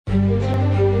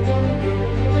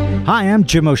Hi, I'm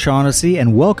Jim O'Shaughnessy,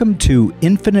 and welcome to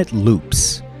Infinite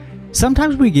Loops.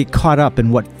 Sometimes we get caught up in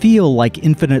what feel like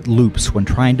infinite loops when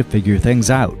trying to figure things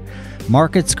out.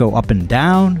 Markets go up and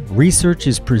down, research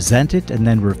is presented and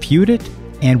then refuted,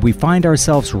 and we find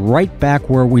ourselves right back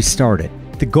where we started.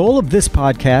 The goal of this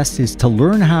podcast is to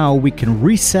learn how we can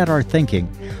reset our thinking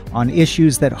on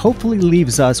issues that hopefully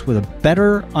leaves us with a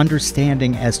better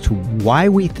understanding as to why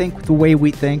we think the way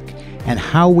we think and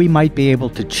how we might be able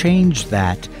to change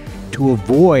that to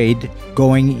avoid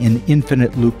going in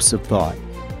infinite loops of thought.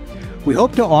 We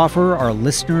hope to offer our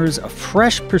listeners a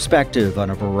fresh perspective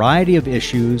on a variety of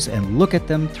issues and look at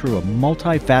them through a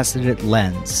multifaceted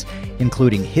lens,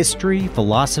 including history,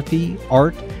 philosophy,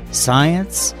 art,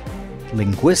 science,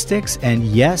 linguistics, and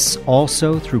yes,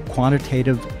 also through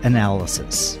quantitative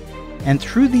analysis. And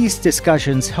through these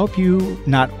discussions, help you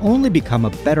not only become a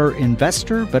better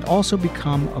investor, but also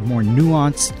become a more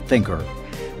nuanced thinker.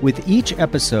 With each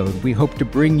episode, we hope to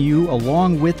bring you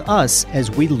along with us as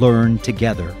we learn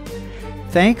together.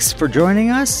 Thanks for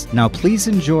joining us. Now please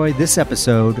enjoy this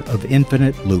episode of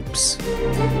Infinite Loops.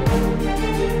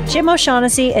 Jim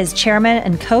O'Shaughnessy is Chairman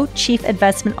and Co-Chief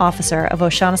Investment Officer of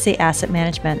O'Shaughnessy Asset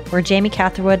Management, where Jamie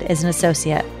Catherwood is an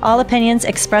associate. All opinions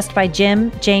expressed by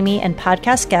Jim, Jamie, and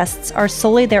podcast guests are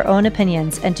solely their own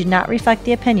opinions and do not reflect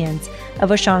the opinions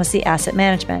of O'Shaughnessy Asset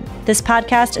Management. This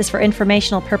podcast is for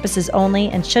informational purposes only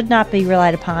and should not be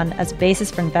relied upon as a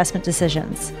basis for investment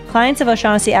decisions. Clients of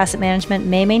O'Shaughnessy Asset Management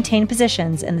may maintain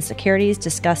positions in the securities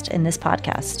discussed in this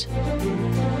podcast.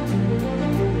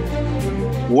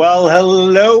 Well,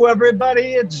 hello,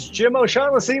 everybody. It's Jim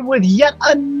O'Shaughnessy with yet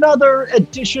another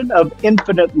edition of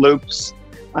Infinite Loops.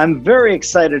 I'm very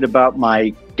excited about my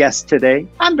guest today.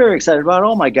 I'm very excited about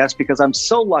all my guests because I'm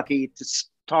so lucky to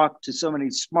talk to so many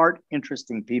smart,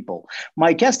 interesting people.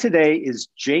 My guest today is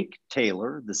Jake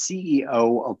Taylor, the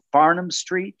CEO of Farnam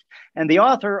Street and the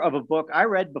author of a book I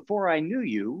read before I knew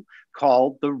you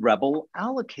called The Rebel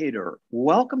Allocator.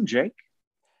 Welcome, Jake.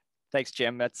 Thanks,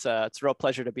 Jim. It's a real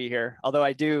pleasure to be here. Although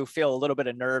I do feel a little bit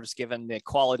of nerves given the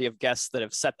quality of guests that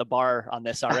have set the bar on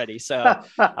this already. So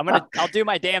I'll do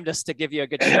my damnedest to give you a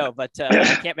good show, but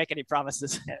I can't make any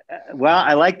promises. Well,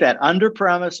 I like that. Under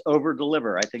promise, over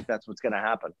deliver. I think that's what's going to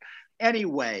happen.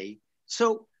 Anyway,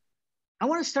 so I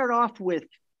want to start off with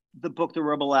the book, The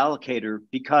Rebel Allocator,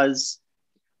 because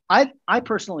I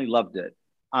personally loved it.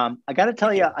 I got to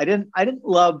tell you, I didn't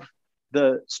love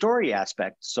the story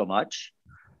aspect so much.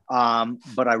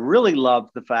 But I really loved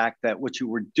the fact that what you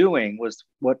were doing was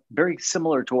very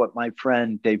similar to what my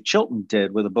friend Dave Chilton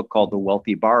did with a book called The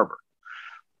Wealthy Barber.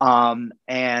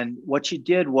 And what you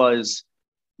did was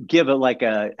give an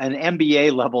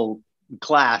MBA level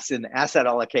class in asset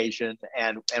allocation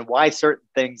and why certain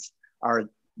things are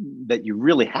that you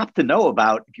really have to know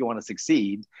about if you want to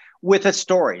succeed with a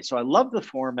story. So I love the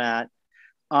format.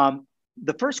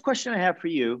 The first question I have for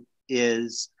you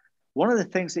is, one of the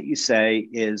things that you say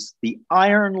is the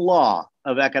iron law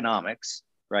of economics,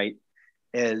 right?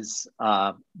 Is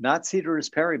not ceteris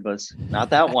paribus, not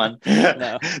that one.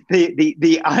 No.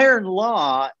 The iron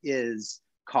law is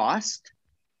cost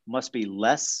must be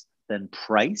less than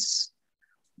price.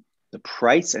 The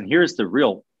price, and here's the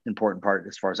real important part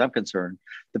as far as I'm concerned,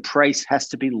 the price has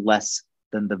to be less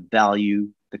than the value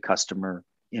the customer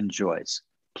enjoys.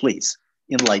 Please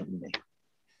enlighten me.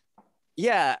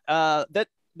 Yeah,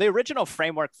 the original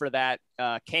framework for that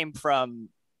came from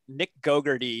Nick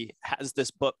Gogerty. Has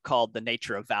this book called The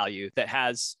Nature of Value that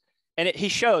has, and he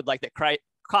showed like that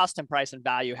cost and price and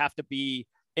value have to be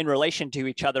in relation to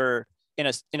each other in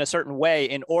a certain way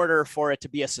in order for it to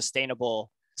be a sustainable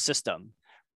system,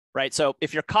 right? So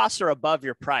if your costs are above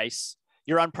your price,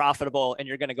 you're unprofitable and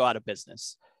you're going to go out of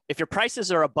business. If your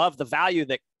prices are above the value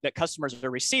that customers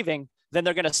are receiving, then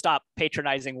they're going to stop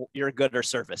patronizing your good or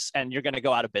service and you're going to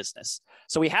go out of business.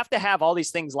 So we have to have all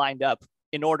these things lined up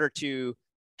in order to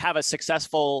have a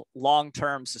successful,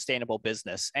 long-term, sustainable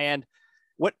business. And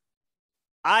what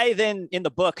I then in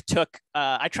the book took,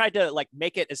 I tried to like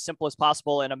make it as simple as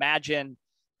possible and imagine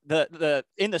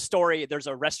in the story, there's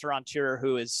a restaurateur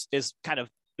who is kind of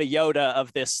the Yoda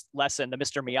of this lesson, the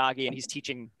Mr. Miyagi, and he's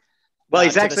teaching. Well,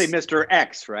 he's actually Mr.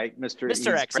 X, right? Mr.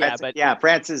 X,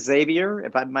 Francis Xavier,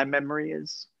 if my memory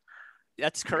is.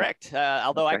 That's correct.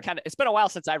 Although okay. It's been a while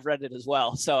since I've read it as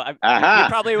well. So you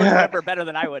probably would remember better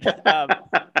than I would.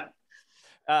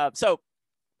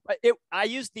 I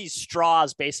used these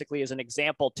straws basically as an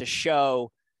example to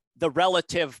show the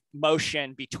relative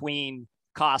motion between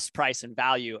cost, price, and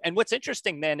value. And what's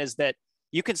interesting then is that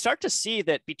you can start to see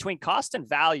that between cost and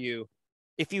value,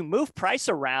 if you move price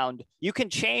around, you can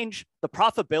change the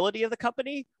profitability of the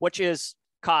company, which is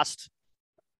cost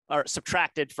are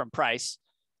subtracted from price.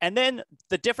 And then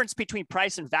the difference between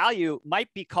price and value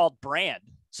might be called brand.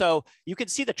 So you can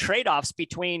see the trade-offs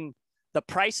between the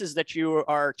prices that you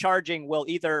are charging will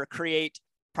either create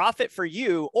profit for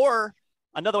you, or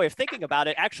another way of thinking about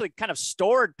it, actually kind of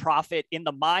stored profit in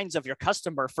the minds of your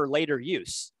customer for later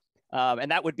use.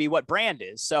 And that would be what brand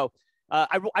is. So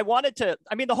I wanted to,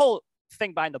 I mean, the whole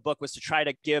thing behind the book was to try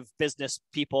to give business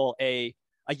people a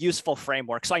useful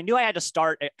framework. So I knew I had to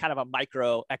start at kind of a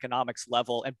microeconomics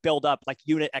level and build up like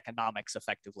unit economics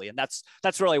effectively. And that's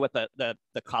really what the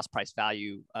cost price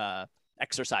value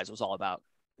exercise was all about.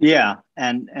 Yeah,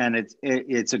 and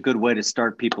it's a good way to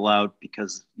start people out,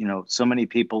 because so many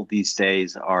people these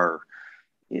days are,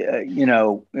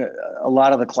 a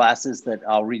lot of the classes that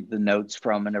I'll read the notes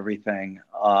from and everything,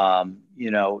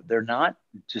 they're not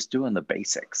just doing the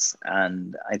basics.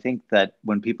 And I think that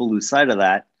when people lose sight of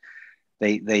that,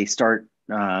 they start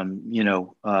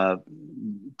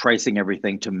pricing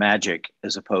everything to magic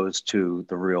as opposed to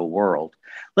the real world.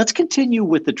 Let's continue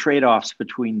with the trade-offs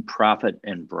between profit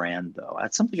and brand, though.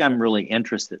 That's something I'm really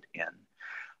interested in.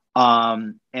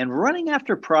 And running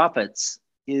after profits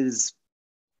is,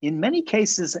 in many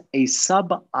cases, a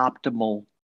suboptimal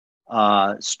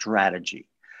strategy.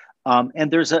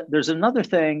 And there's another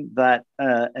thing that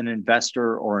an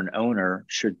investor or an owner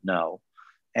should know.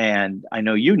 And I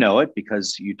know you know it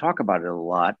because you talk about it a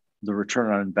lot, the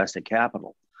return on invested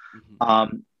capital.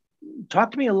 Mm-hmm.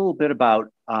 Talk to me a little bit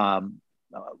about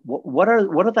what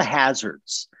are the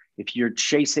hazards if you're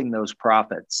chasing those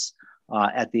profits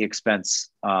at the expense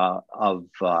of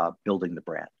building the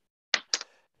brand?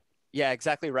 Yeah,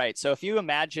 exactly right. So if you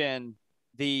imagine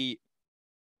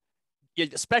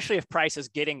especially if price is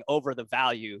getting over the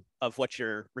value of what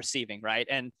you're receiving, right?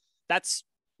 And that's,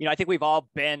 I think we've all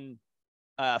been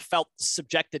felt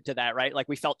subjected to that, right? Like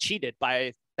we felt cheated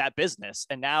by that business,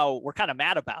 and now we're kind of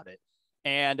mad about it.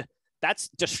 And that's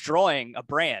destroying a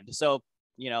brand. So,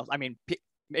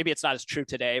 maybe it's not as true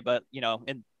today, but,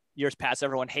 in years past,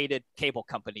 everyone hated cable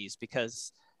companies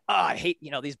because, I hate,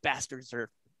 these bastards are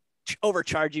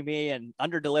overcharging me and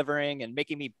under-delivering and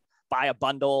making me buy a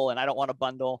bundle, and I don't want a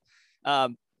bundle.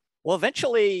 Well,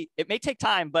 eventually it may take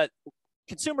time, but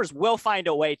consumers will find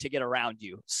a way to get around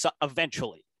you. So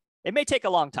eventually. It may take a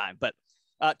long time, but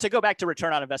to go back to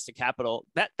return on invested capital,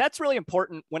 that's really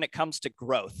important when it comes to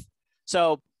growth.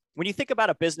 So when you think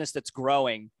about a business that's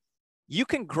growing, you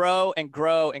can grow and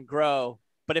grow and grow.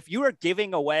 But if you are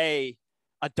giving away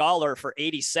 $1 for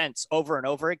 80 cents over and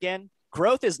over again,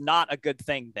 growth is not a good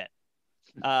thing then.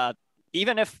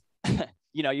 Even if,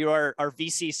 you are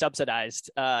VC subsidized,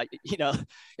 but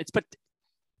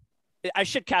I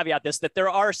should caveat this, that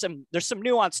there's some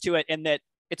nuance to it, in that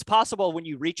it's possible when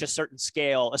you reach a certain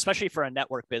scale, especially for a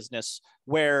network business,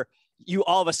 where you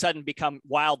all of a sudden become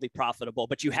wildly profitable,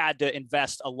 but you had to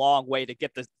invest a long way to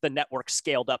get the network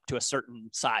scaled up to a certain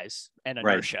size and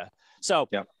inertia. Right. So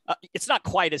it's not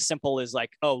quite as simple as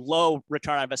like, low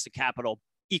return on invested capital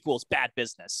equals bad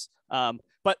business.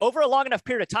 But over a long enough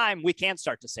period of time, we can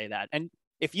start to say that. And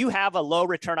if you have a low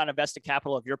return on invested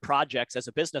capital of your projects as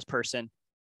a business person,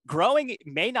 growing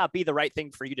may not be the right thing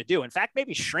for you to do. In fact,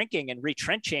 maybe shrinking and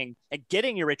retrenching and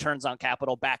getting your returns on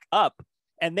capital back up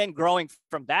and then growing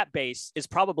from that base is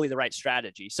probably the right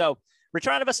strategy. So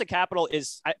return on invested capital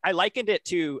is, I likened it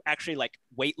to actually like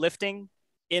weightlifting,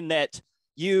 in that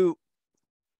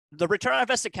the return on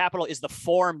invested capital is the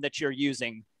form that you're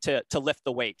using to lift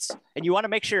the weights. And you want to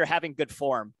make sure you're having good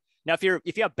form. Now, if you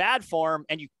have bad form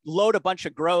and you load a bunch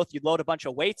of growth, you load a bunch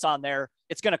of weights on there,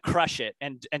 it's going to crush it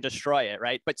and destroy it,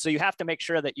 right? But so you have to make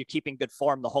sure that you're keeping good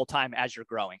form the whole time as you're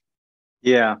growing.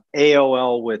 Yeah,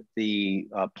 AOL with the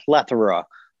plethora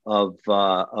of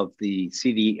the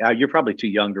CD. You're probably too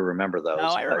young to remember those. No,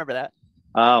 I remember that.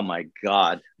 Oh my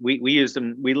God, we used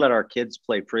them. We let our kids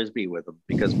play Frisbee with them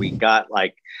because we got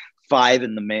like 5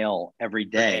 in the mail every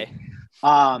day.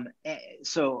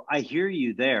 So I hear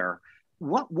you there.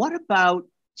 What about,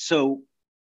 so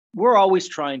we're always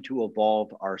trying to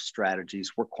evolve our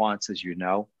strategies. We're quants, as you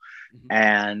know.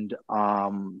 Mm-hmm.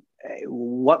 And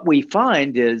what we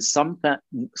find is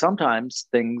sometimes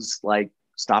things like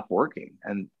stop working,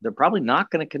 and they're probably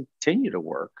not going to continue to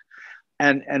work.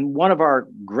 And one of our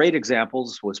great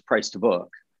examples was price to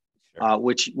book, sure.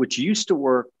 which used to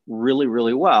work really,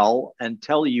 really well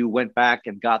until you went back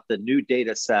and got the new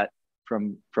data set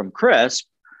from CRISP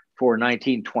for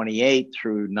 1928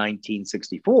 through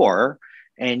 1964,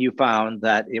 and you found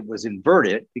that it was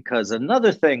inverted, because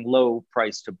another thing low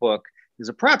price to book is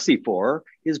a proxy for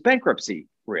is bankruptcy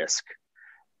risk.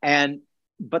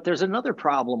 But there's another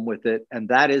problem with it, and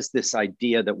that is this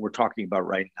idea that we're talking about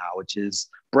right now, which is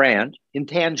brand,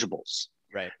 intangibles.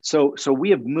 Right. So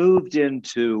we have moved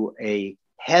into a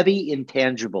heavy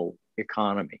intangible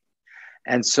economy.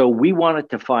 And so we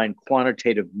wanted to find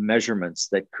quantitative measurements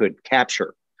that could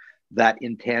capture that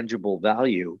intangible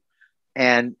value.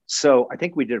 And so I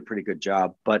think we did a pretty good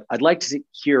job, but I'd like to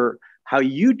hear how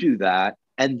you do that.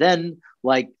 And then,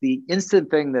 like, the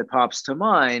instant thing that pops to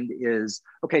mind is,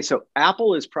 okay, so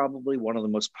Apple is probably one of the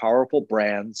most powerful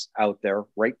brands out there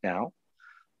right now.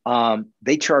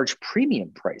 They charge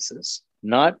premium prices,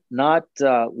 not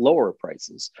lower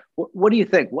prices. What do you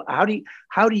think? How do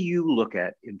you look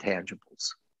at intangibles?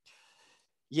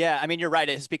 Yeah, I mean, you're right.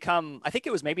 It has become, I think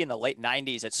it was maybe in the late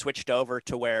 90s, it switched over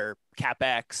to where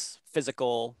CapEx,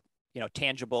 physical,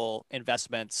 tangible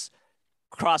investments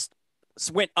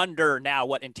went under now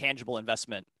what intangible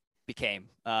investment became.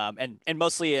 And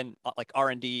mostly in like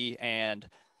R&D and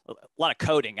a lot of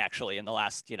coding actually in the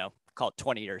last, call it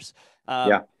 20 years.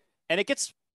 Yeah. And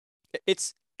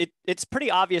it's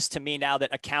pretty obvious to me now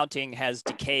that accounting has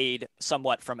decayed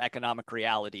somewhat from economic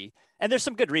reality. And there's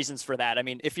some good reasons for that. I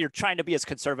mean, if you're trying to be as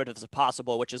conservative as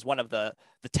possible, which is one of the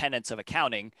tenets of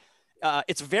accounting,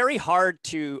 it's very hard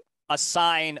to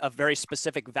assign a very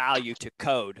specific value to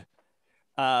code.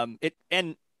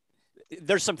 And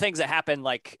there's some things that happen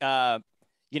like,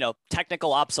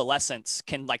 technical obsolescence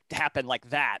can happen like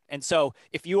that. And so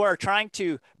if you are trying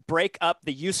to break up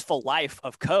the useful life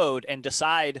of code and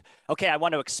decide, okay, I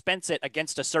want to expense it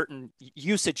against a certain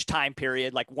usage time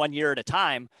period, like 1 year at a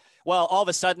time. Well, all of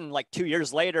a sudden, like 2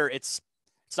 years later, it's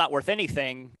not worth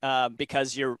anything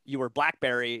because you were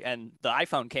BlackBerry and the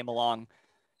iPhone came along.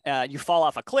 You fall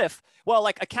off a cliff. Well,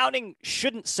 like accounting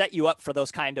shouldn't set you up for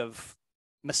those kind of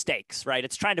mistakes, right?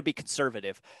 It's trying to be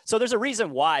conservative. So there's a reason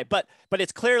why, but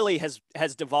it's clearly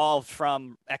has devolved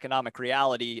from economic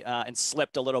reality and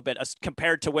slipped a little bit as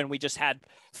compared to when we just had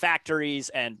factories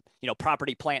and,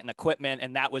 property, plant, and equipment.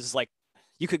 And that was like,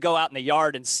 you could go out in the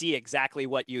yard and see exactly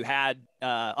what you had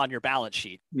on your balance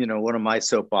sheet. One of my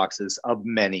soapboxes of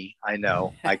many, I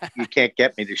know, you can't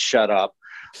get me to shut up,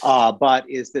 but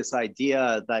is this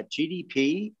idea that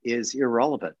GDP is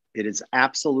irrelevant. It is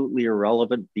absolutely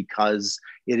irrelevant because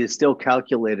it is still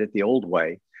calculated the old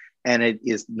way, and it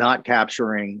is not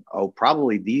capturing,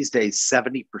 probably these days,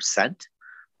 70%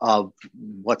 of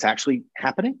what's actually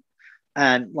happening.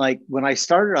 And like when I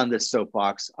started on this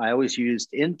soapbox, I always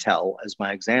used Intel as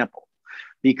my example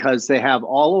because they have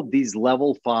all of these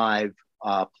level 5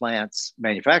 plants,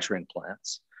 manufacturing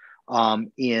plants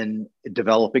in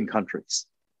developing countries,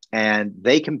 and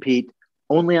they compete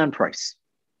only on price.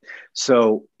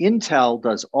 So Intel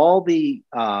does all the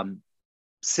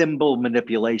symbol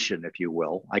manipulation, if you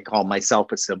will. I call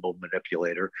myself a symbol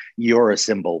manipulator. You're a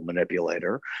symbol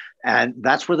manipulator. And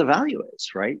that's where the value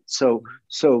is, right? So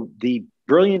the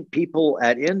brilliant people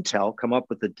at Intel come up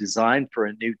with a design for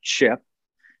a new chip.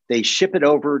 They ship it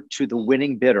over to the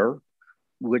winning bidder,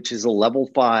 which is a level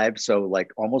 5. So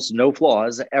like almost no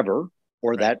flaws ever,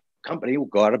 or that company will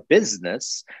go out of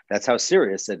business. That's how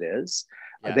serious it is.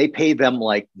 Yeah. They pay them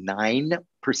like 9%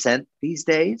 these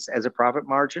days as a profit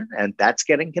margin, and that's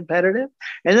getting competitive.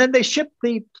 And then they ship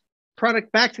the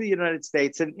product back to the United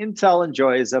States, and Intel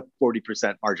enjoys a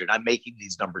 40% margin. I'm making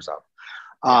these numbers up,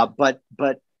 but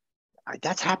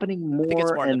that's happening more, I think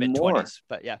it's more and in the more.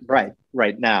 But yeah,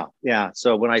 right now, yeah.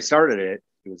 So when I started it,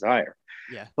 it was higher.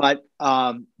 Yeah, but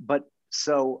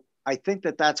so I think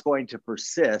that that's going to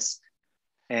persist,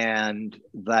 and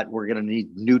that we're going to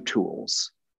need new tools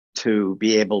to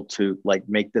be able to like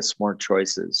make the smart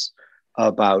choices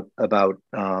about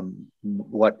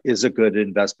what is a good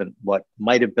investment, what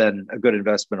might have been a good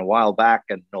investment a while back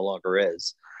and no longer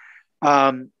is.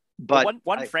 But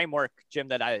one framework, Jim,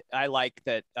 that I like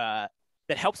that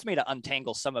helps me to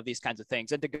untangle some of these kinds of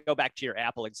things, and to go back to your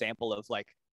Apple example of like,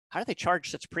 how do they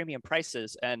charge such premium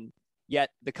prices and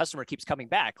yet the customer keeps coming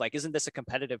back? Like, isn't this a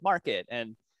competitive market?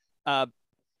 And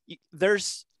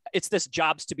it's this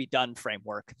jobs to be done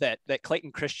framework that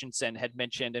Clayton Christensen had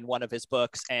mentioned in one of his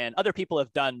books, and other people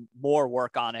have done more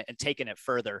work on it and taken it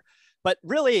further. But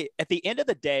really, at the end of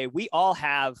the day, we all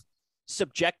have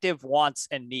subjective wants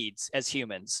and needs as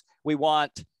humans. We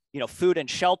want, food and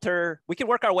shelter. We can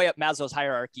work our way up Maslow's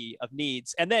hierarchy of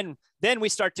needs. And then we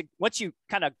start to, once you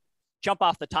kind of jump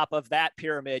off the top of that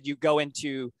pyramid, you go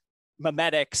into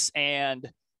memetics and,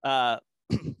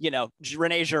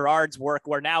 Rene Girard's work,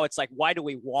 where now it's like, why do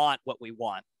we want what we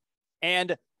want?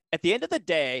 And at the end of the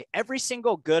day, every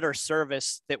single good or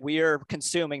service that we are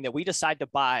consuming, that we decide to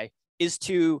buy, is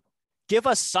to give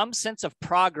us some sense of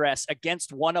progress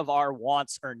against one of our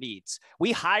wants or needs.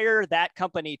 We hire that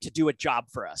company to do a job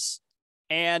for us.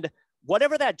 And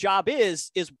whatever that job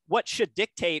is what should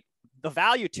dictate the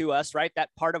value to us, right? That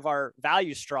part of our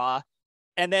value straw.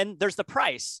 And then there's the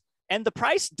price. And the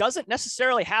price doesn't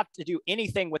necessarily have to do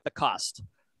anything with the cost.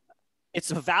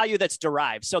 It's a value that's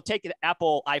derived. So take the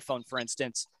Apple iPhone, for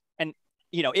instance, and,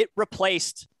 it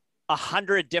replaced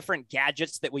 100 different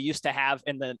gadgets that we used to have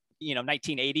in the,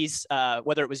 1980s,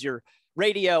 whether it was your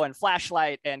radio and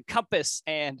flashlight and compass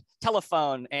and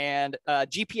telephone and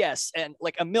GPS and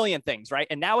like a million things, right?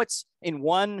 And now it's in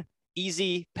one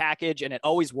easy package and it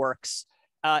always works.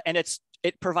 And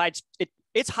it provides,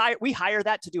 it's high. We hire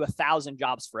that to do 1,000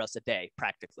 jobs for us a day,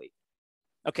 practically.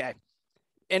 Okay.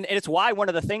 And it's why one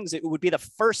of the things, it would be the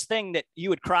first thing that you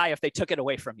would cry if they took it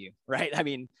away from you, right? I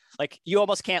mean, like you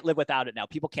almost can't live without it now.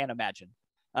 People can't imagine.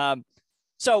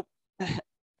 So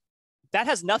that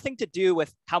has nothing to do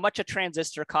with how much a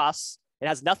transistor costs. It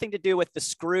has nothing to do with the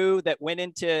screw that went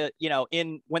into,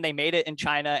 when they made it in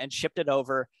China and shipped it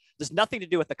over. There's nothing to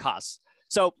do with the costs.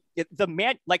 So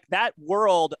like that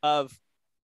world of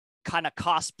kind of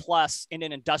cost plus in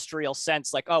an industrial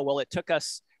sense, like, oh, well, it took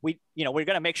us, we're going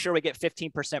to make sure we get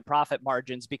 15% profit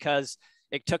margins because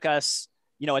it took us,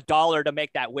 $1 to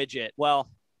make that widget. Well,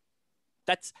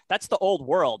 that's the old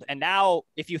world. And now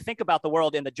if you think about the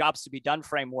world in the jobs to be done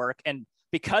framework, and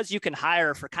because you can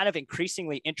hire for kind of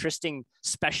increasingly interesting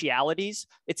specialities,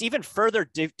 it's even further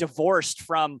divorced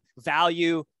from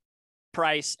value,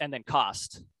 price, and then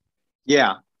cost.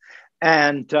 Yeah.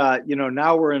 And,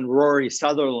 now we're in Rory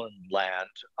Sutherland land,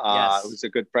 Yes. who's a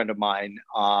good friend of mine.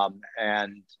 I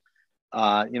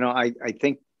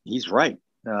think he's right.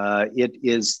 It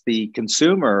is the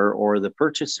consumer or the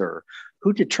purchaser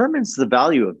who determines the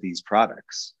value of these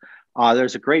products.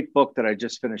 There's a great book that I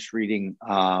just finished reading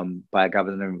by a guy by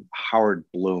the name of Howard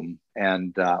Bloom,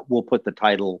 and we'll put the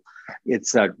title,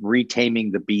 it's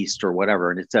Retaming the Beast or whatever.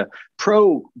 And it's a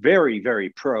very, very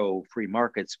pro free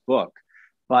markets book,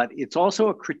 but it's also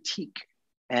a critique.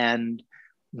 And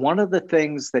one of the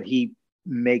things that he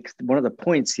makes, one of the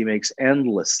points he makes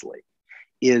endlessly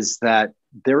is that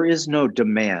there is no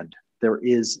demand, there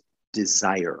is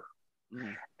desire.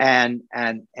 Mm.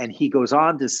 And he goes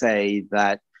on to say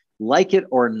that, like it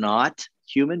or not,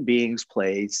 human beings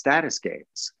play status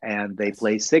games and they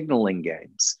play signaling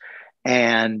games.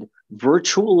 And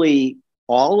virtually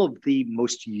all of the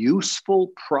most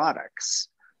useful products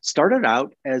started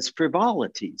out as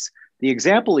frivolities. The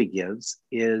example he gives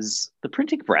is the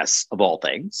printing press, of all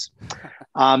things.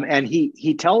 And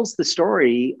he tells the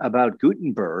story about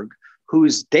Gutenberg,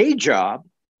 whose day job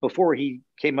before he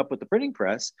came up with the printing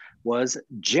press was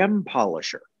gem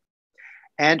polisher.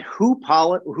 And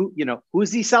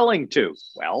who's he selling to?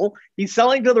 Well, he's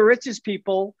selling to the richest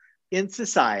people in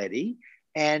society.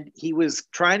 And he was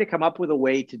trying to come up with a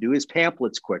way to do his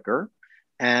pamphlets quicker.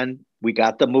 And we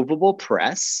got the movable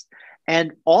press.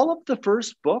 And all of the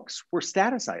first books were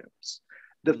status items.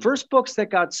 The first books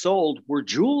that got sold were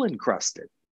jewel encrusted,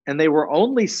 and they were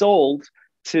only sold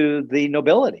to the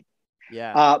nobility.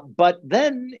 Yeah. But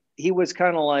then he was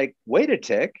kind of like, wait a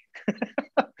tick.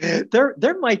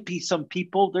 There might be some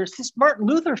people. There's this Martin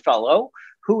Luther fellow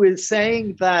who is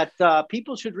saying that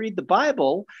people should read the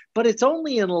Bible, but it's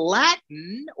only in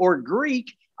Latin or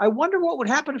Greek. I wonder what would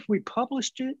happen if we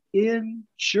published it in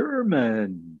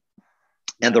German.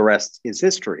 And the rest is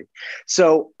history.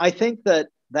 So I think that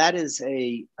is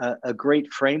a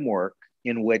great framework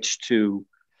in which to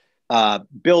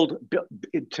build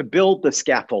the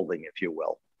scaffolding, if you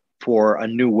will, for a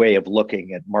new way of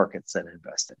looking at markets and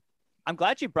investing. I'm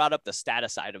glad you brought up the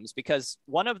status items, because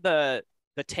one of the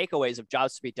takeaways of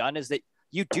jobs to be done is that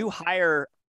you do hire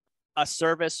a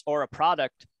service or a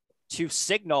product to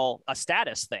signal a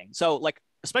status thing. So like,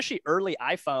 especially early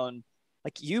iPhone,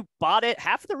 like you bought it.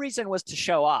 Half of the reason was to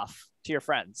show off to your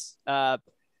friends.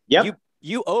 Yep.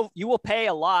 You will pay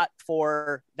a lot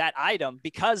for that item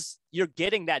because you're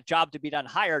getting that job to be done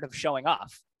hired of showing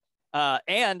off.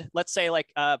 And let's say like,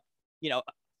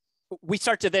 we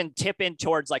start to then tip in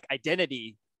towards like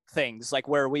identity things, like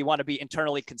where we want to be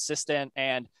internally consistent,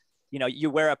 and, you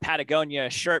wear a Patagonia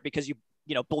shirt because you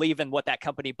believe in what that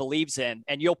company believes in,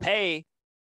 and you'll pay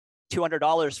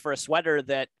 $200 for a sweater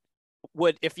that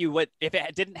if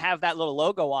it didn't have that little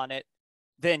logo on it,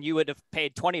 then you would have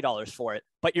paid $20 for it.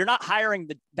 But you're not hiring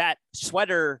that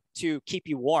sweater to keep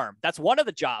you warm. That's one of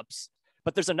the jobs,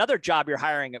 but there's another job you're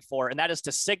hiring it for, and that is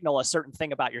to signal a certain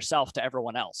thing about yourself to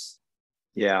everyone else.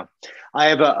 Yeah. I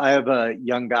have a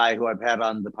young guy who I've had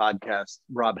on the podcast,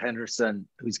 Rob Henderson,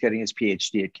 who's getting his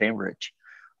PhD at Cambridge.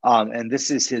 And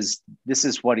this is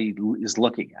what he is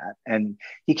looking at. And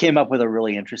he came up with a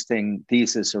really interesting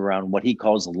thesis around what he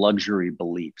calls luxury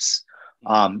beliefs.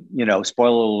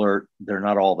 Spoiler alert, they're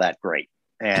not all that great.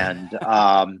 And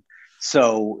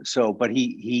But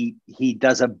he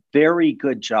does a very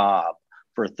good job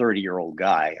for a 30-year-old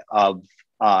guy of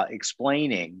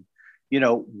explaining,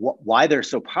 why they're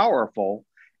so powerful.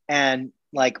 And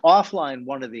like offline,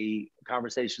 one of the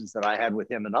conversations that I had with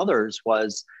him and others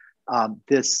was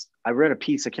this. I read a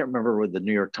piece, I can't remember with the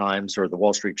New York Times or the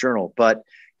Wall Street Journal, but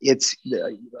it's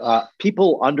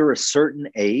people under a certain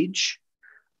age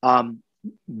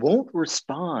won't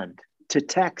respond to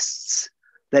texts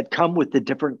that come with the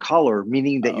different color,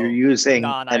 meaning that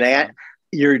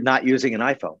you're not using an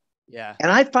iPhone. Yeah.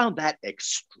 And I found that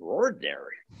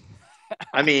extraordinary.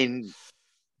 I mean,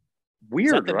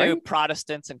 weird, Is that the right? new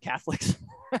Protestants and Catholics?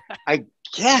 I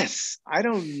guess. I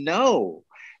don't know.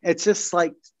 It's just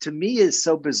like, to me, is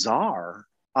so bizarre.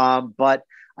 But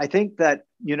I think that,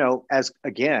 as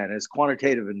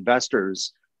quantitative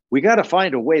investors, we got to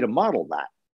find a way to model that,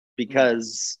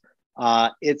 because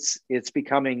it's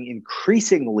becoming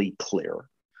increasingly clear.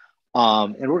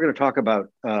 And we're going to talk about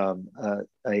a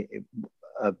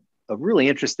really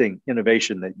interesting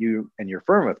innovation that you and your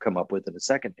firm have come up with in a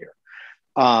second here.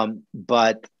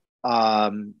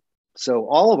 So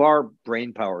all of our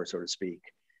brain power, so to speak,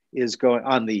 is going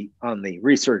on the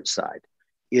research side,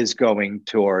 is going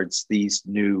towards these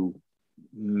new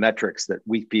metrics that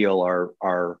we feel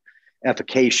are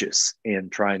efficacious in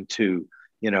trying to,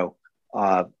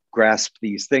 grasp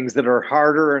these things that are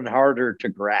harder and harder to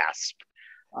grasp.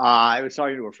 I was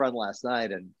talking to a friend last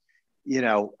night, and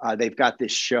they've got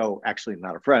this show. Actually,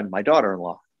 not a friend, my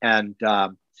daughter-in-law, and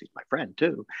she's my friend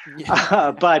too.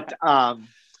 Yeah. But I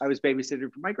was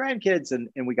babysitting for my grandkids,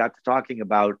 and we got to talking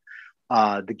about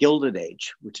The Gilded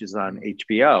Age, which is on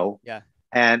HBO. Yeah.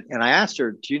 And I asked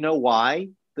her, do you know why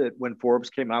that when Forbes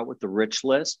came out with the rich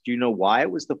list, do you know why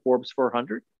it was the Forbes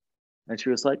 400? And she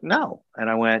was like, no. And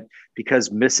I went, because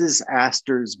Mrs.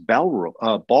 Astor's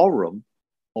ballroom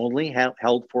only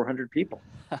held 400 people.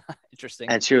 Interesting.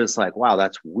 And she was like, wow,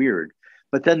 that's weird.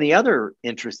 But then the other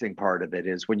interesting part of it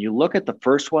is when you look at the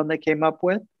first one they came up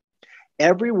with,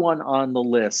 everyone on the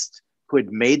list who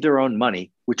had made their own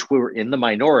money, which we were in the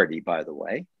minority, by the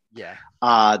way. Yeah.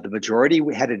 The majority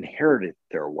had inherited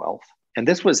their wealth. And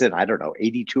this was in,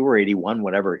 82 or 81,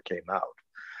 whenever it came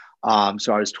out.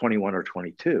 So I was 21 or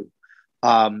 22.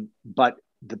 But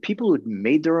the people who had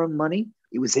made their own money,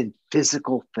 it was in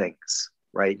physical things,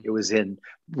 right? It was in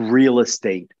real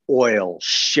estate, oil,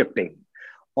 shipping,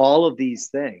 all of these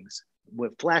things.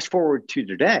 With flash forward to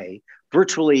today,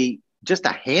 virtually just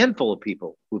a handful of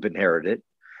people who've inherited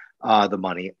the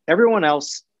money. Everyone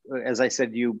else, as I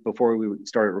said to you before we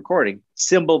started recording,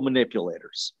 symbol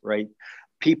manipulators, right?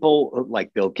 People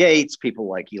like Bill Gates, people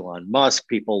like Elon Musk,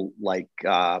 people like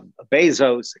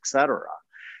Bezos, etc.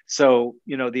 So,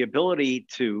 the ability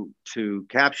to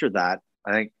capture that,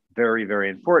 I think, very, very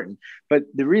important. But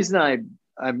the reason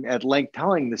I'm at length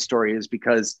telling this story is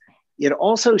because it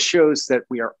also shows that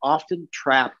we are often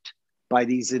trapped by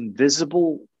these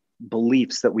invisible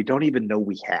beliefs that we don't even know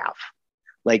we have.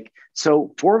 Like,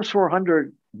 so Forbes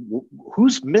 400,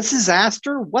 who's Mrs.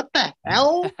 Astor? What the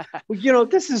hell?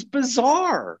 This is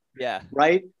bizarre. Yeah.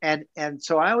 Right. And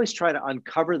so I always try to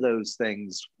uncover those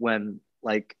things when,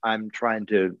 like, I'm trying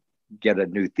to get a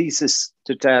new thesis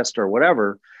to test or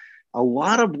whatever. A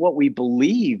lot of what we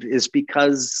believe is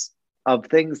because of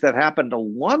things that happened a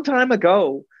long time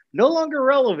ago, no longer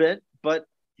relevant, but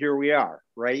here we are,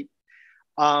 right?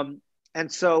 And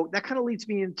so that kind of leads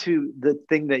me into the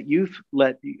thing that you've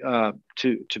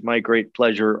to my great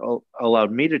pleasure,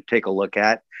 allowed me to take a look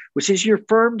at, which is your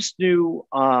firm's new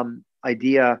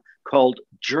idea called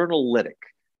Journalytic.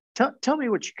 Tell me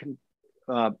what you can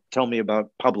tell me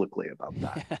about publicly about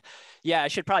that. Yeah, I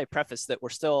should probably preface that we're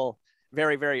still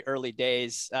very, very early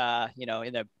days,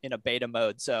 in a beta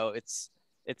mode. So it's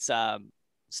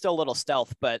still a little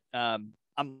stealth, but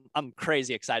I'm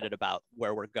crazy excited about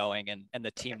where we're going and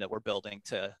the team that we're building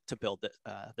to build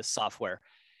this software.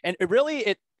 And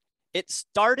it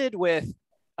started with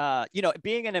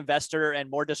being an investor and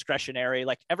more discretionary.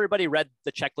 Like, everybody read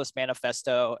the checklist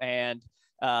manifesto and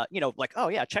like, oh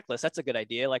yeah, checklist, that's a good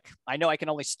idea. Like, I know I can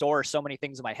only store so many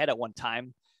things in my head at one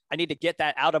time. I need to get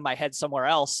that out of my head somewhere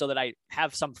else so that I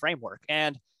have some framework.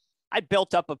 And I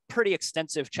built up a pretty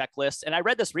extensive checklist. And I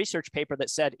read this research paper that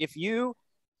said, if you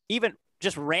even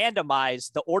just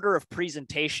randomize the order of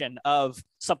presentation of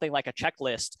something like a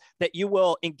checklist, that you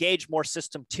will engage more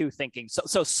system 2 thinking.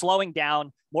 So slowing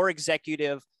down, more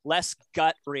executive, less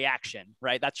gut reaction,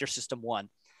 right? That's your system 1.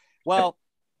 Well,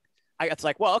 it's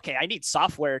like, well, okay, I need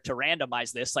software to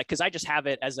randomize this, like, because I just have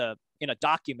it in a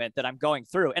document that I'm going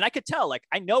through, and I could tell, like,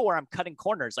 I know where I'm cutting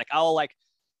corners. Like, I'll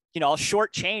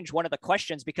shortchange one of the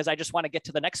questions because I just want to get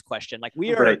to the next question. Like,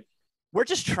 we are we're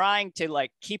just trying to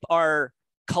like keep our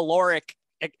caloric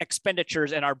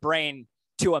expenditures in our brain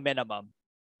to a minimum.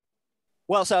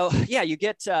 Well, so yeah, you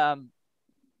get,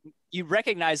 you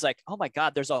recognize like, oh my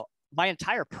God, my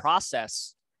entire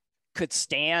process could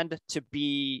stand to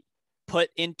be put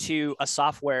into a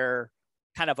software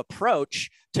kind of approach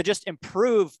to just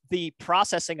improve the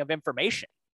processing of information.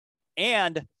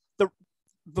 And the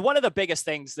one of the biggest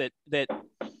things that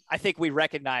I think we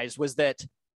recognized was that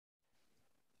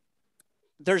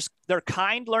there are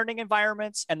kind learning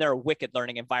environments and there are wicked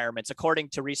learning environments, according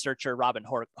to researcher Robin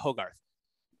Hogarth.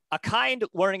 A kind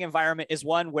learning environment is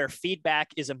one where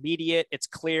feedback is immediate, it's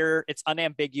clear, it's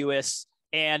unambiguous,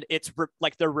 and it's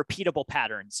like they're repeatable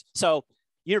patterns. So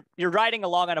you're riding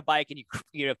along on a bike and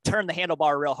you turn the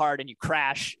handlebar real hard and you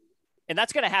crash, and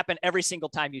that's going to happen every single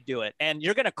time you do it. And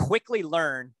you're going to quickly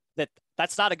learn that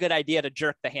that's not a good idea to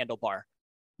jerk the handlebar.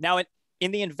 Now,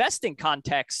 in the investing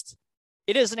context,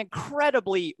 it is an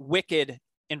incredibly wicked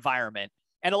environment.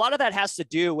 And a lot of that has to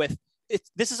do with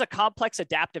this is a complex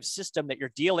adaptive system that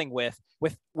you're dealing with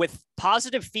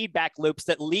positive feedback loops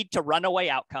that lead to runaway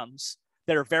outcomes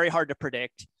that are very hard to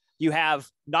predict. You have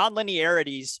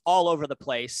nonlinearities all over the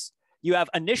place. You have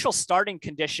initial starting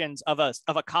conditions of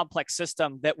a complex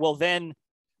system that will then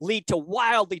lead to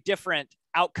wildly different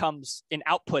outcomes in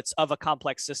outputs of a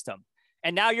complex system.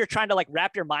 And now you're trying to like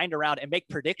wrap your mind around and make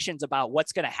predictions about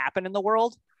what's going to happen in the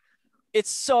world.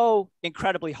 It's so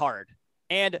incredibly hard.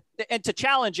 And to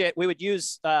challenge it, we would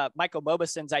use Michael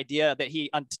Mauboussin's idea that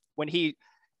when he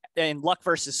in luck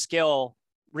versus skill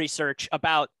research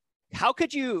about how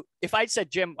could you, if I'd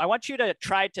said, Jim, I want you to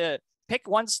try to pick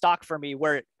one stock for me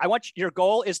where your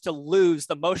goal is to lose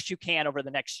the most you can over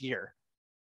the next year.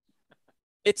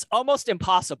 It's almost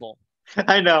impossible.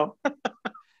 I know.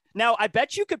 Now, I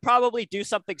bet you could probably do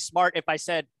something smart if I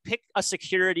said, pick a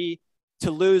security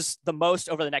to lose the most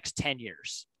over the next 10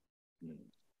 years.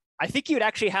 I think you'd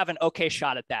actually have an okay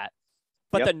shot at that.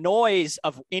 But the noise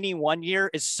of any 1 year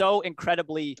is so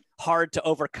incredibly hard to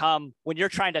overcome when you're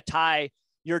trying to tie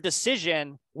your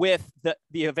decision with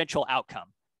the eventual outcome.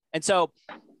 And so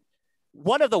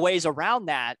one of the ways around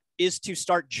that is to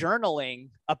start journaling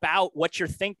about what you're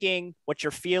thinking, what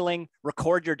you're feeling,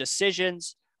 record your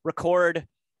decisions, record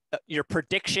your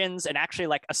predictions, and actually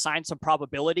like assign some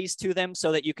probabilities to them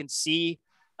so that you can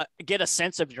get a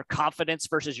sense of your confidence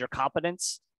versus your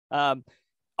competence.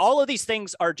 All of these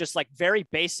things are just like very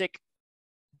basic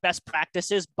best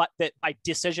practices, but that by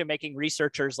decision-making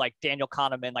researchers like Daniel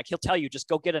Kahneman, like he'll tell you, just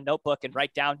go get a notebook and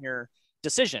write down your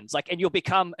decisions, and you'll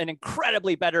become an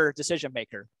incredibly better decision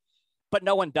maker. But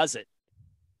no one does it,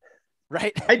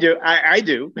 right? I do. I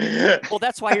do. Well,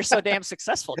 that's why you're so damn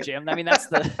successful, Jim. I mean, that's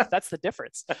the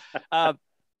difference.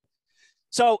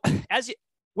 So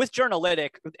with Journalytic,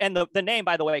 and the name,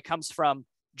 by the way, comes from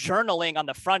journaling on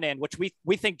the front end, which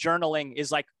we think journaling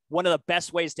is like one of the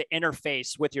best ways to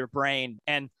interface with your brain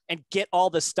and get all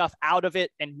the stuff out of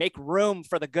it and make room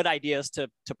for the good ideas to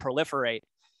proliferate.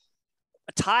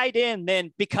 Tied in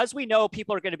then, because we know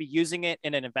people are going to be using it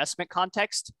in an investment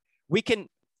context, we can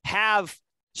have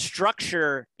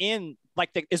structure in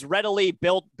like that is readily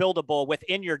buildable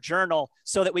within your journal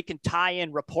so that we can tie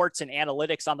in reports and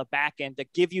analytics on the back end to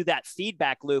give you that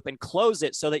feedback loop and close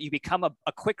it so that you become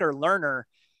a quicker learner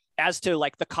as to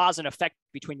like the cause and effect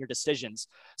between your decisions.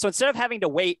 So instead of having to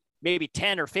wait maybe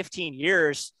 10 or 15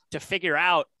 years to figure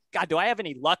out, God, do I have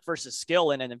any luck versus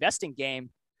skill in an investing game?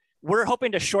 We're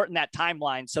hoping to shorten that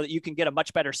timeline so that you can get a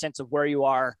much better sense of where you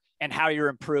are and how you're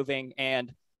improving.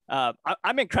 And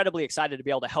I'm incredibly excited to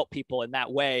be able to help people in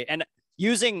that way. And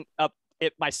using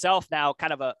it myself now,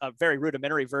 kind of a very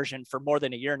rudimentary version for more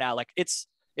than a year now, like it's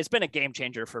been a game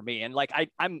changer for me. And like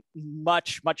I'm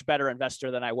much better investor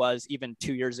than I was even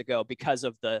 2 years ago because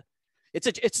of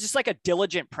it's just like a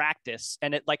diligent practice,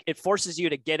 and it forces you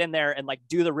to get in there and like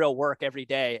do the real work every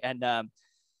day. And I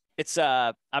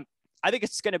think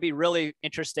it's going to be really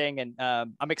interesting, and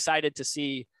I'm excited to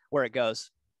see where it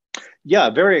goes. Yeah,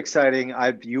 very exciting.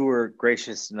 You were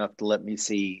gracious enough to let me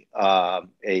see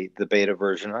the beta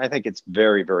version. I think it's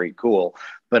very, very cool.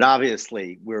 But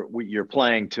obviously, you're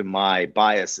playing to my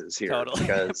biases here. Totally,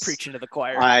 because preaching to the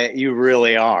choir. You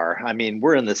really are. I mean,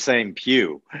 we're in the same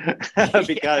pew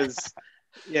because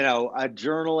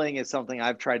journaling is something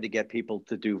I've tried to get people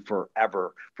to do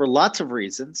forever for lots of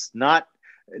reasons. Not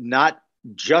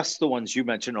just the ones you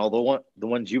mentioned, although the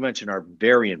ones you mentioned are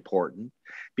very important,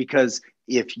 because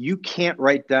if you can't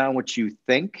write down what you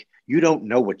think, you don't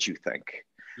know what you think.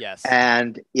 Yes.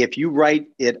 And if you write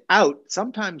it out,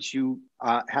 sometimes you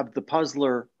have the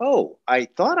puzzler, oh, I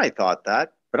thought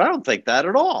that, but I don't think that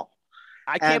at all.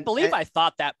 I can't believe I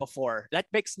thought that before. That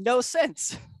makes no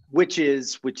sense. which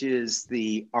is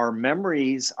our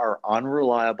memories are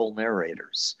unreliable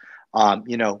narrators.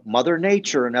 Mother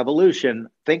Nature and evolution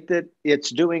think that it's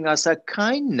doing us a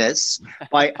kindness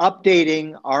by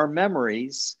updating our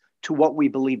memories to what we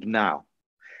believe now.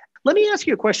 Let me ask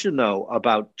you a question, though,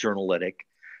 about Journalytic.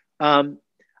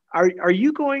 Are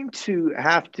you going to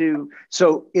have to?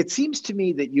 So it seems to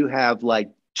me that you have like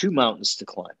two mountains to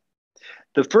climb.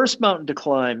 The first mountain to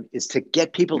climb is to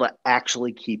get people to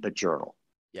actually keep a journal.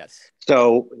 Yes.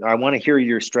 So I want to hear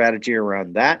your strategy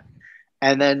around that.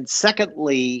 And then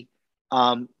secondly,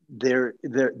 the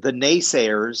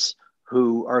naysayers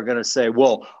who are going to say,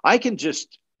 well, I can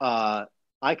just find,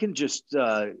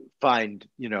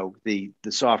 the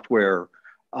software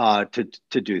to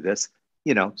do this.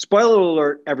 Spoiler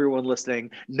alert, everyone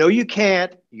listening. No, you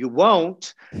can't. You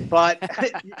won't. But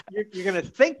you're going to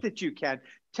think that you can.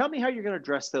 Tell me how you're going to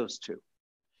address those two.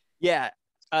 Yeah.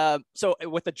 So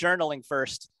with the journaling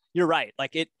first, you're right.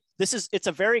 Like it's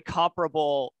a very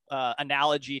comparable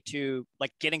analogy to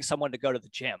like getting someone to go to the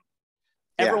gym.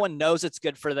 Yeah. Everyone knows it's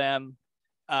good for them.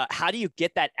 How do you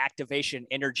get that activation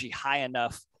energy high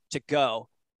enough to go?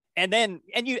 And then,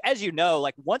 as you know,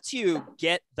 like once you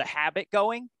get the habit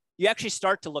going, you actually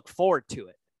start to look forward to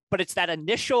it. But it's that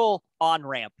initial on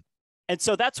ramp. And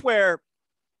so that's where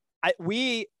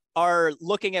we are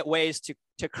looking at ways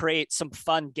to create some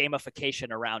fun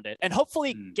gamification around it. And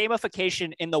hopefully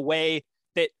gamification in the way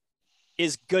that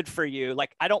is good for you.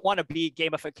 Like, I don't want to be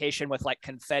gamification with like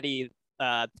confetti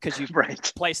because you've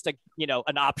placed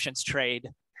an options trade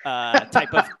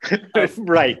type of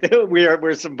right.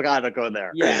 We're simpatico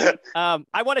there. Yeah.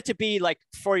 I want it to be like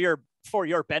for your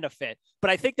benefit, but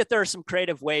I think that there are some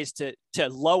creative ways to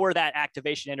lower that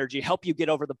activation energy, help you get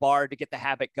over the bar to get the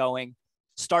habit going.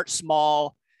 Start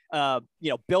small,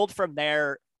 build from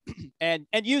there, and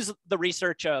use the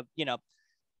research of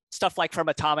stuff like from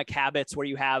Atomic Habits, where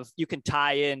you can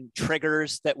tie in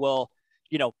triggers that will,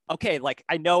 okay, like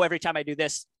I know every time I do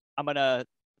this, I'm gonna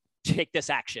take this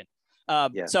action.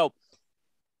 So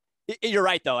you're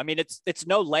right, though. I mean, it's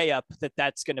no layup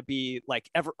that's going to be like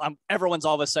everyone's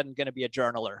all of a sudden going to be a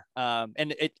journaler.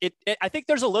 And I think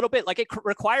there's a little bit like it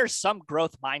requires some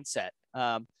growth mindset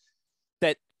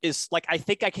that is like, I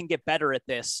think I can get better at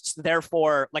this. So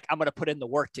therefore, like I'm going to put in the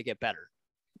work to get better.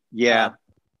 Yeah.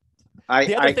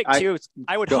 The other thing too,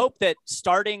 I would hope that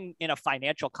starting in a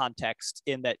financial context,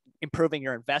 in that improving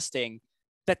your investing,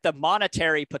 that the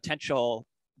monetary potential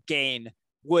gain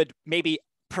would maybe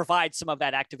provide some of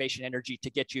that activation energy to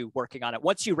get you working on it.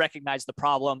 Once you recognize the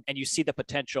problem and you see the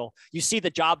potential, you see the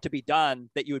job to be done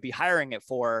that you would be hiring it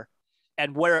for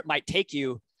and where it might take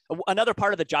you. Another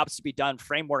part of the jobs to be done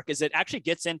framework is it actually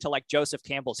gets into like Joseph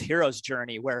Campbell's hero's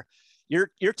journey, where you're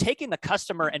taking the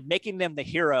customer and making them the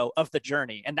hero of the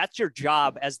journey. And that's your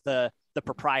job as the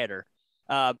proprietor.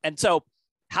 And so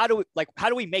how do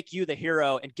we make you the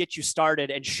hero and get you started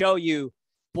and show you,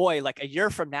 boy, like a year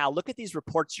from now, look at these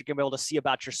reports you're going to be able to see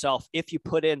about yourself if you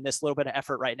put in this little bit of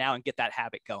effort right now and get that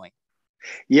habit going.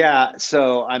 Yeah.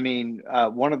 So, I mean,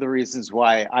 one of the reasons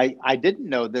why I didn't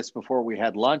know this before we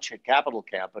had lunch at Capital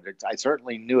Camp, but I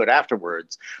certainly knew it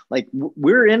afterwards. Like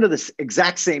we're into this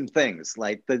exact same things,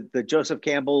 like the Joseph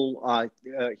Campbell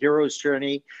hero's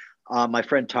journey. My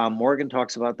friend Tom Morgan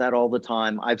talks about that all the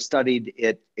time. I've studied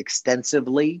it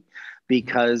extensively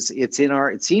because it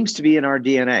seems to be in our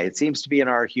DNA. It seems to be in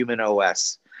our human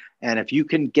OS. And if you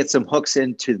can get some hooks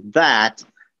into that,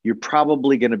 you're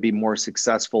probably going to be more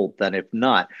successful than if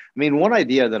not. I mean, one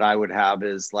idea that I would have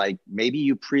is like, maybe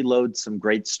you preload some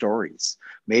great stories.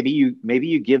 Maybe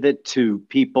you give it to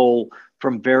people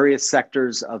from various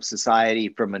sectors of society,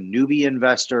 from a newbie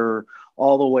investor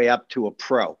all the way up to a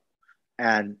pro.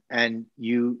 And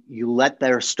you let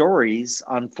their stories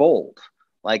unfold.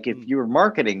 Like if you were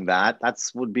marketing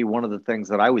that's would be one of the things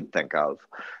that I would think of,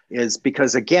 is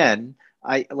because again,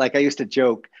 I used to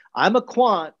joke, I'm a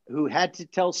quant who had to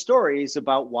tell stories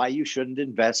about why you shouldn't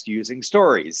invest using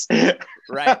stories.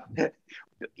 Right.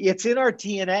 It's in our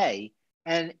DNA,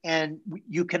 and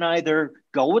you can either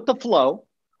go with the flow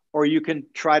or you can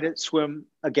try to swim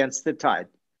against the tide.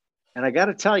 And I got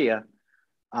to tell you,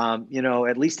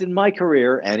 at least in my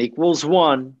career, N equals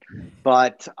 1,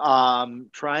 but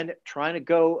trying to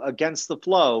go against the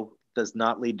flow does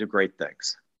not lead to great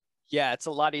things. Yeah, it's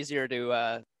a lot easier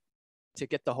to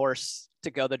get the horse to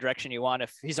go the direction you want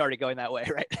if he's already going that way,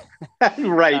 right?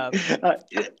 Right.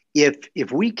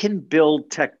 If we can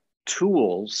build tech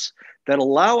tools that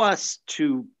allow us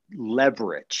to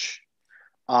leverage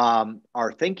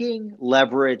our thinking,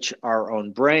 leverage our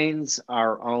own brains,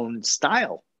 our own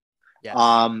style, yes.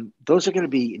 Those are going to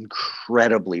be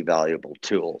incredibly valuable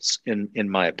tools, in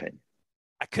my opinion.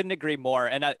 I couldn't agree more.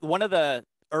 And one of the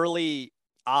early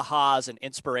ahas and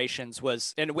inspirations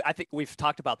was, and I think we've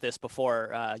talked about this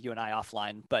before, you and I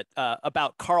offline, but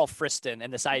about Carl Friston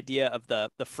and this idea of the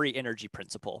free energy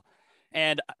principle.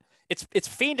 And it's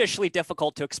fiendishly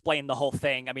difficult to explain the whole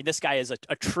thing. I mean, this guy is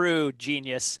a true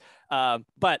genius.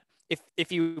 But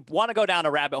if you want to go down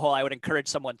a rabbit hole, I would encourage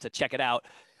someone to check it out.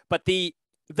 But the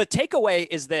takeaway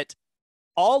is that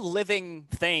all living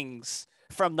things,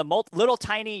 from the little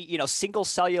tiny, single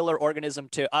cellular organism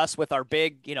to us with our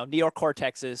big,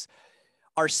 neocortexes,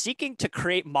 are seeking to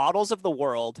create models of the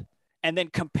world and then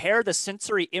compare the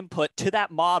sensory input to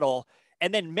that model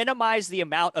and then minimize the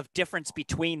amount of difference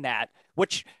between that,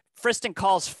 which Friston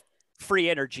calls free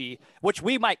energy, which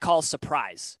we might call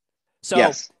surprise. So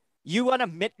yes. You want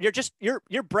to,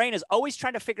 your brain is always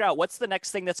trying to figure out what's the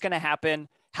next thing that's going to happen.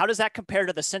 How does that compare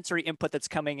to the sensory input that's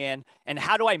coming in? And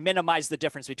how do I minimize the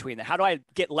difference between them? How do I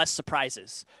get less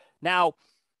surprises? Now,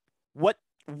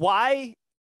 why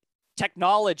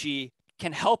technology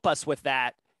can help us with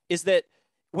that is that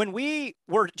when we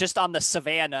were just on the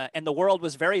savannah and the world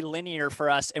was very linear for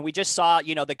us, and we just saw,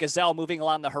 the gazelle moving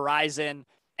along the horizon,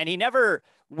 and he never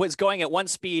was going at one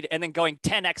speed and then going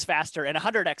 10x faster and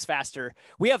 100x faster,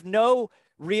 we have no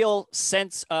real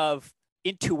sense of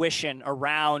intuition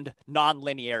around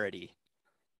nonlinearity.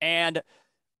 And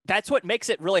that's what makes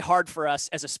it really hard for us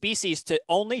as a species to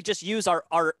only just use our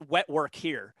wet work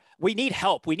here. We need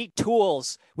help. We need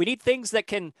tools. We need things that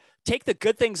can take the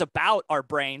good things about our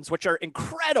brains, which are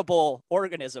incredible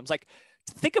organisms. Like,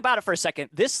 think about it for a second.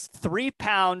 This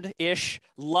 3-pound-ish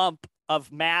lump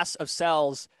of mass of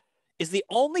cells is the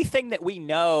only thing that we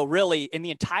know really in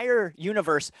the entire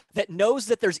universe that knows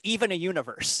that there's even a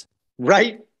universe.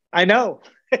 Right. I know.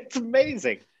 It's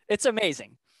amazing. It's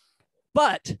amazing.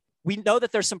 But we know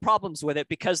that there's some problems with it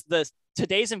because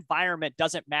today's environment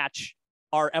doesn't match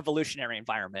our evolutionary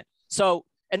environment. So,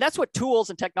 and that's what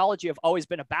tools and technology have always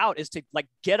been about, is to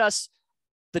get us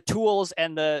the tools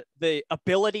and the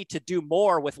ability to do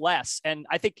more with less. And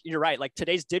I think you're right. Like,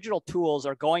 today's digital tools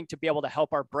are going to be able to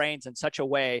help our brains in such a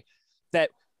way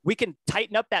that we can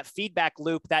tighten up that feedback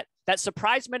loop, that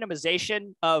surprise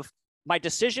minimization of my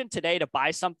decision today to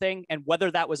buy something and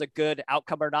whether that was a good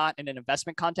outcome or not in an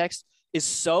investment context is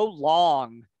so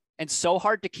long and so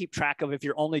hard to keep track of if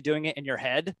you're only doing it in your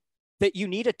head, that you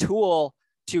need a tool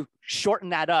to shorten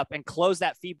that up and close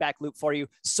that feedback loop for you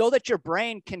so that your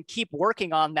brain can keep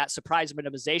working on that surprise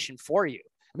minimization for you.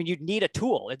 I mean, you need a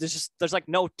tool. There's like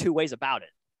no two ways about it.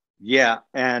 Yeah.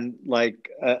 And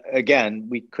again,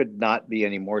 we could not be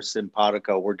any more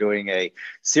simpatico. We're doing a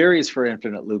series for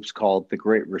Infinite Loops called The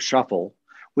Great Reshuffle,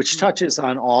 which touches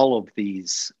on all of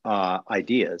these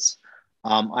ideas.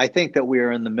 I think that we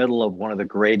are in the middle of one of the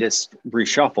greatest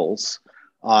reshuffles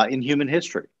in human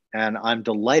history. And I'm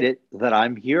delighted that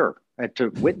I'm here to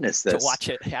witness this. To watch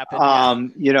it happen.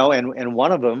 And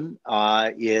one of them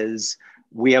is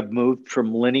we have moved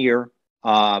from linear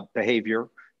behavior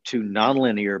to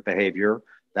nonlinear behavior.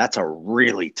 That's a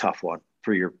really tough one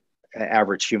for your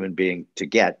average human being to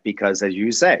get, because, as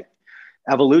you say,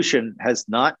 evolution has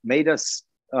not made us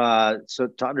so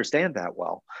to understand that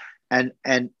well. And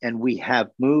we have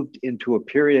moved into a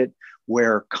period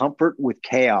where comfort with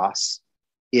chaos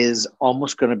is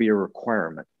almost going to be a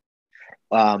requirement.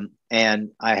 And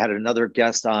I had another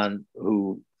guest on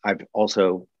who I've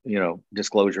also,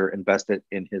 disclosure, invested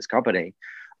in his company,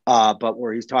 but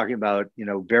where he's talking about,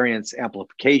 variance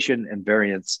amplification and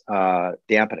variance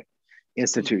dampening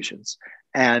institutions.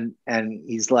 And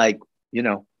he's like,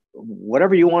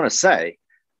 whatever you want to say,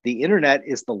 the internet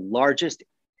is the largest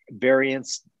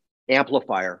variance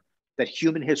amplifier that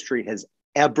human history has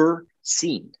ever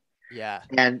seen. Yeah.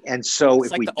 And so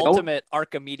it's if we the ultimate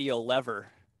Archimedean lever.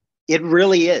 It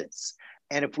really is.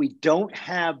 And if we don't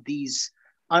have these,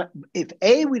 if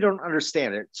we don't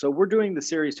understand it, so we're doing the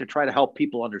series to try to help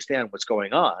people understand what's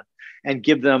going on and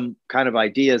give them kind of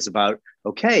ideas about,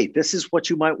 okay, this is what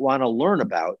you might want to learn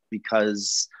about,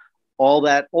 because all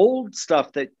that old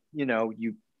stuff that,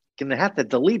 you can have to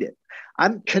delete it.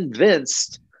 I'm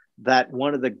convinced that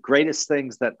one of the greatest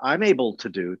things that I'm able to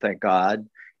do, thank God,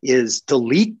 is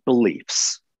delete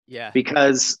beliefs. Yeah.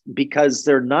 Because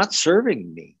they're not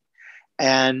serving me.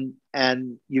 And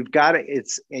you've got to,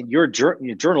 your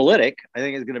Journalytic, I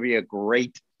think, is going to be a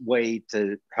great way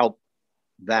to help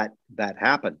that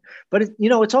happen. But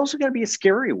it's also going to be a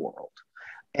scary world,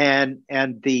 and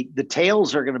the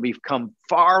tails are going to become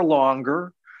far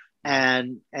longer.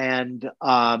 And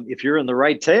if you're in the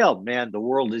right tail, man, the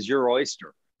world is your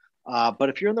oyster. But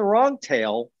if you're in the wrong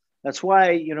tail, That's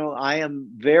why, I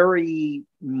am very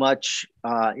much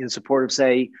in support of,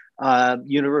 say,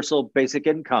 universal basic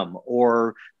income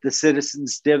or the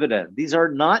citizens dividend. These are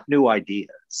not new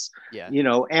ideas, Yeah.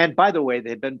 And by the way,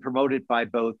 they've been promoted by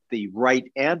both the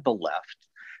right and the left.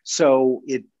 So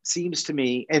it seems to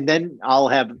me, and then I'll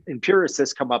have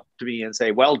empiricists come up to me and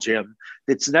say, well, Jim,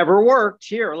 it's never worked.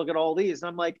 Here, look at all these. And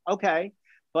I'm like, okay,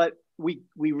 but we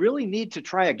really need to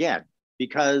try again,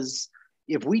 because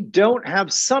if we don't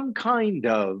have some kind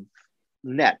of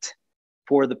net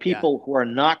for the people who are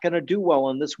not going to do well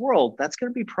in this world, that's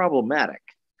going to be problematic.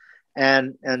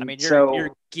 And I mean,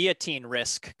 your guillotine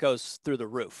risk goes through the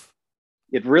roof.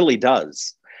 It really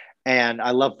does. And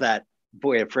I love that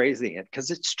way of phrasing it,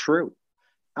 because it's true.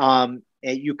 And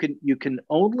you can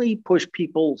only push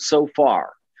people so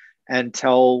far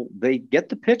until they get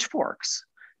the pitchforks.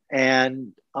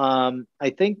 And I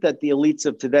think that the elites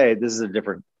of today, this is a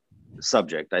different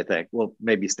subject, I think, we'll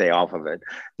maybe stay off of it.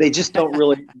 They just don't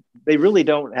really, they really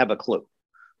don't have a clue.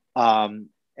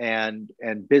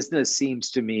 And business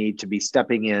seems to me to be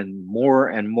stepping in more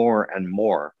and more and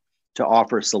more to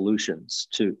offer solutions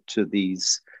to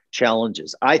these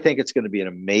challenges. I think it's going to be an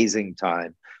amazing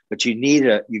time, but you need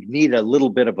a little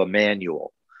bit of a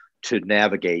manual to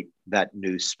navigate that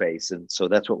new space. And so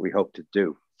that's what we hope to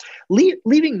do.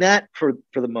 Leaving that for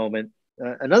the moment,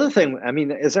 another thing, I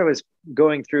mean, as I was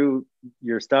going through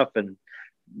your stuff and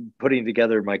putting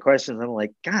together my questions, I'm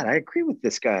like, God, I agree with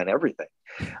this guy on everything.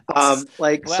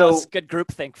 It's good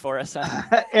groupthink for us.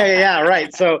 Huh? yeah,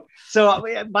 right. So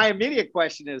my immediate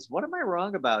question is, what am I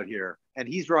wrong about here? And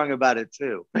he's wrong about it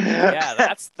too.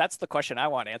 Yeah, that's the question I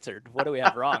want answered. What do we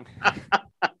have wrong?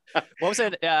 What was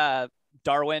it?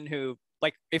 Darwin, who,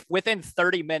 like, if within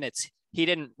 30 minutes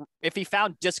if he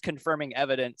found disconfirming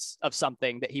evidence of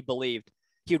something that he believed,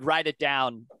 he would write it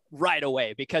down right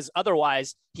away, because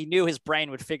otherwise he knew his brain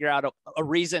would figure out a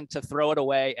reason to throw it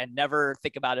away and never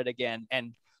think about it again,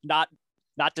 and not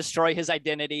destroy his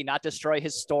identity, not destroy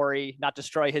his story, not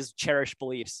destroy his cherished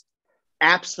beliefs.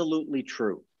 Absolutely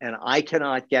true. And I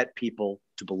cannot get people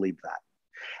to believe that.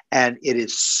 And it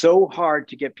is so hard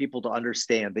to get people to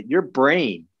understand that your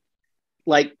brain,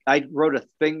 like, I wrote a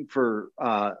thing for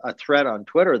a thread on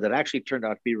Twitter that actually turned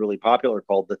out to be really popular,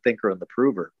 called The Thinker and the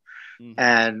Prover. Mm-hmm.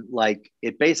 And like,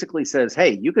 it basically says,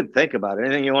 hey, you can think about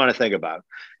anything you want to think about.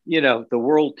 The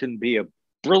world can be a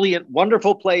brilliant,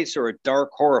 wonderful place or a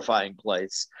dark, horrifying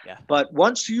place. Yeah. But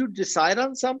once you decide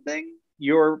on something,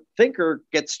 your thinker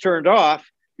gets turned off,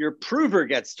 your prover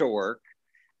gets to work.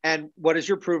 And what does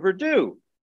your prover do?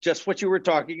 Just what you were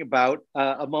talking about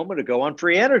a moment ago on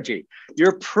free energy.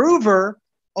 Your prover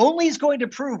only is going to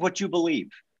prove what you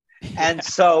believe. And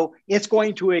so it's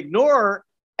going to ignore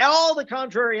all the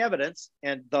contrary evidence,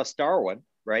 and thus Darwin,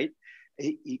 right?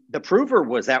 The prover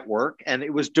was at work and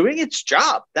it was doing its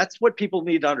job. That's what people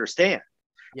need to understand.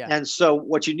 Yeah. And so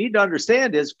what you need to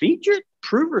understand is, feed your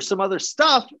prover some other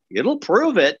stuff. It'll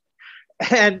prove it.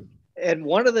 And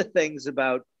one of the things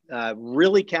about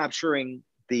really capturing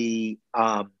the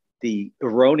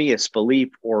erroneous belief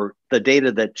or the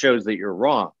data that shows that you're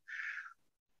wrong,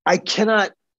 I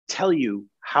cannot tell you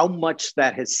how much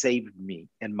that has saved me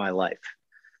in my life.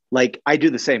 Like, I do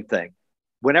the same thing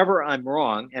whenever I'm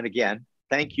wrong. And again,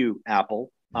 thank you, Apple.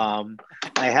 I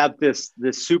have this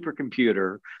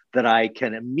supercomputer that I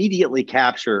can immediately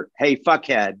capture. Hey,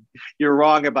 fuckhead, you're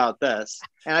wrong about this.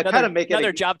 And I kind of make it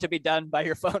another job to be done by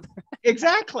your phone.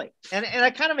 Exactly. And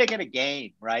I kind of make it a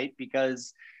game, right?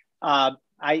 Because and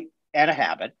a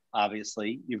habit,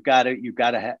 obviously. You've got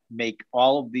to make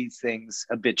all of these things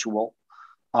habitual,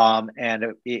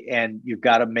 and you've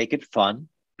got to make it fun,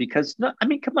 because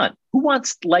come on, who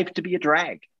wants life to be a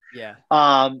drag? Yeah.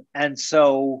 And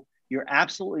so you're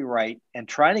absolutely right, and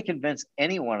trying to convince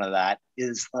anyone of that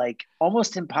is like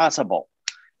almost impossible.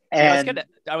 And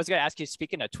I was gonna ask you,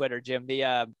 speaking of Twitter, Jim,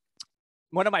 the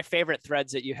one of my favorite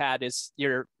threads that you had is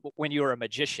when you were a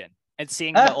magician, and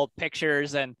seeing the old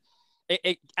pictures, and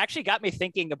it actually got me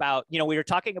thinking about, we were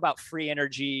talking about free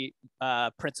energy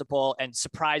principle and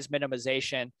surprise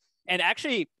minimization. And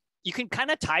actually, you can kind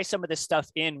of tie some of this stuff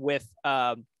in with,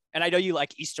 and I know you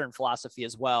like Eastern philosophy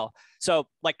as well. So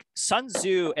like Sun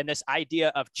Tzu and this idea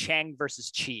of Cheng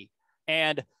versus Qi.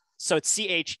 And so it's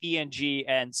CHENG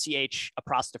and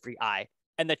CH''I.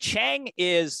 And the Cheng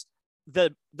is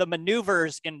the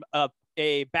maneuvers in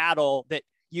a battle that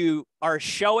you are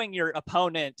showing your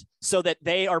opponent so that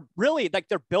they are really, like,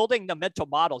 they're building the mental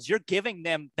models. You're giving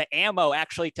them the ammo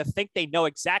actually to think they know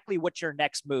exactly what your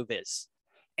next move is.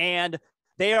 And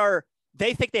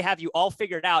they think they have you all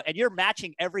figured out, and you're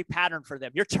matching every pattern for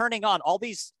them. You're turning on all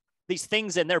these these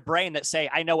things in their brain that say,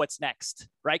 I know what's next,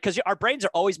 right? Because our brains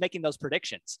are always making those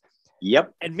predictions.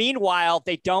 Yep. And meanwhile,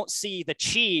 they don't see the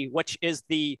chi, which is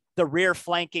the rear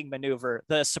flanking maneuver,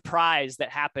 the surprise that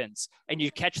happens, and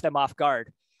you catch them off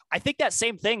guard. I think that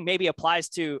same thing maybe applies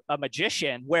to a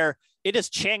magician, where it is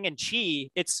Cheng and chi.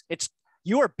 It's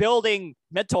you are building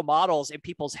mental models in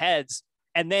people's heads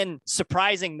and then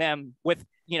surprising them with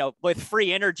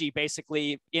free energy,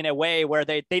 basically, in a way where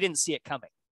they didn't see it coming.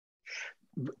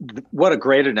 What a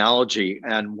great analogy,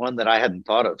 and one that I hadn't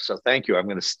thought of. So thank you. I'm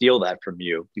going to steal that from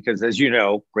you, because as you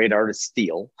know, great artists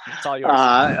steal. It's all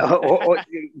yours.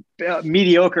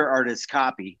 Mediocre artists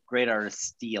copy, great artists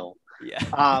steal.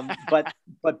 Yeah. But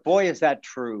boy, is that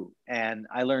true. And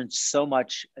I learned so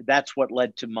much. That's what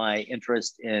led to my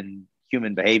interest in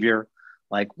human behavior.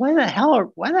 Like, why the hell are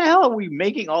we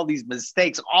making all these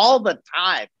mistakes all the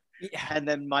time? Yeah. And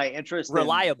then my interest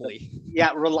reliably,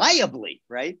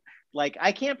 right? Like,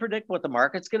 I can't predict what the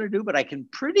market's going to do, but I can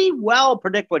pretty well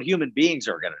predict what human beings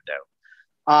are going to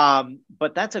do.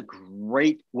 But that's a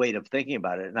great way of thinking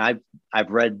about it. And I've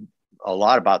read a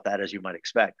lot about that, as you might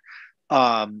expect.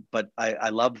 But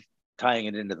I love tying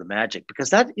it into the magic, because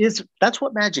that's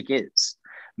what magic is.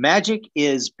 Magic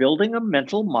is building a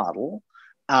mental model,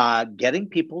 getting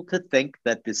people to think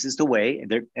that this is the way,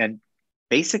 and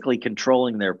basically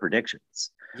controlling their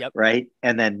predictions. Yep. Right.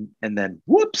 And then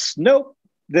whoops, nope.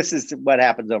 This is what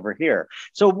happens over here.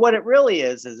 So what it really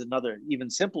is another even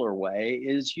simpler way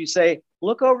is you say,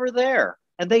 look over there.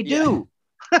 And they do.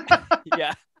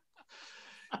 Yeah.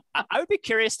 I would be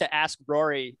curious to ask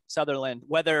Rory Sutherland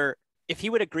whether, if he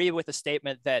would agree with the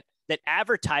statement that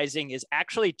advertising is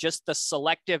actually just the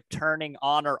selective turning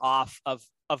on or off of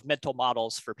mental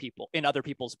models for people in other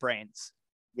people's brains.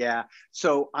 Yeah.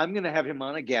 So I'm going to have him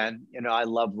on again. I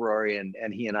love Rory,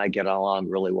 and he and I get along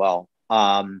really well.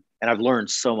 And I've learned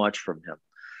so much from him.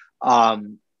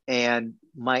 And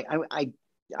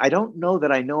I don't know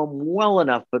that I know him well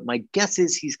enough, but my guess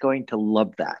is he's going to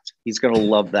love that. He's going to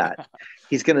love that.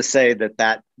 He's going to say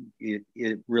that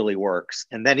it really works.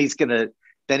 And then he's going to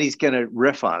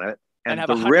riff on it. And have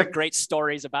 100 great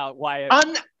stories about why.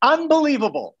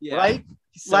 Unbelievable, yeah. Right?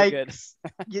 He's so good.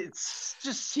 It's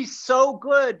just, he's so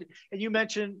good. And you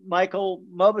mentioned Michael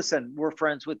Mauboussin. We're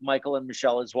friends with Michael and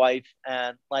Michelle, his wife.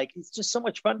 And he's just so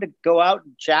much fun to go out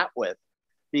and chat with,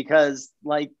 because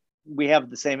we have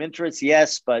the same interests,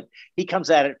 yes, but he comes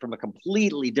at it from a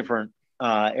completely different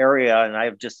area. And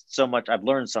I've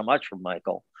learned so much from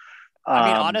Michael. I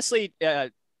mean, honestly,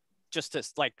 just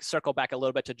to circle back a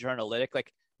little bit to Journalytic,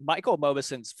 Michael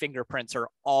Maubussin's fingerprints are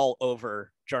all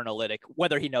over Journalytic,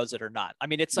 whether he knows it or not. I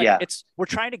mean, we're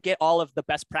trying to get all of the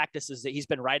best practices that he's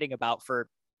been writing about for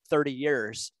 30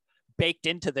 years baked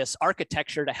into this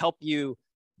architecture to help you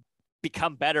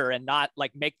become better and not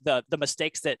make the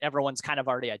mistakes that everyone's kind of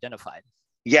already identified.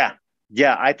 Yeah.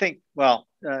 Yeah. I think, we'll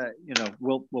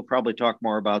probably talk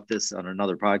more about this on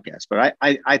another podcast, but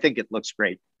I think it looks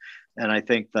great. And I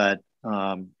think that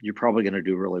you're probably going to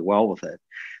do really well with it.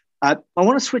 I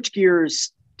want to switch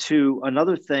gears to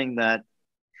another thing that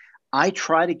I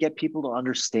try to get people to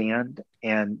understand,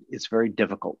 and it's very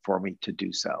difficult for me to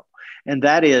do so. And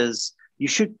that is, you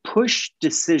should push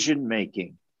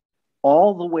decision-making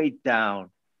all the way down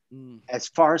as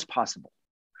far as possible.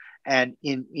 And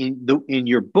in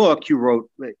your book, you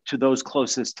wrote to those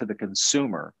closest to the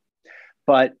consumer.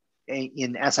 But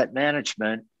in asset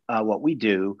management, what we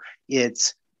do,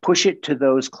 it's push it to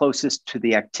those closest to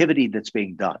the activity that's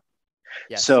being done.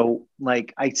 Yes. So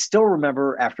I still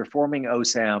remember after forming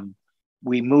OSAM,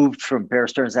 we moved from Bear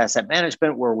Stearns Asset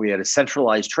Management, where we had a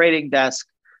centralized trading desk,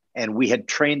 and we had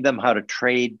trained them how to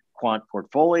trade quant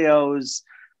portfolios,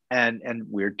 and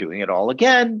we're doing it all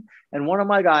again. And one of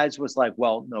my guys was like,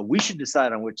 well, no, we should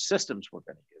decide on which systems we're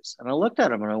going to use. And I looked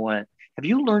at him and I went, have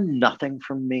you learned nothing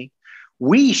from me?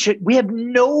 We have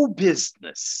no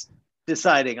business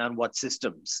deciding on what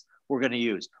systems we're going to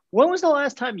use. When was the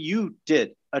last time you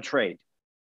did a trade?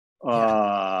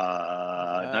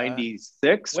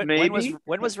 96, maybe.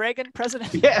 When was Reagan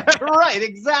president? Yeah, right,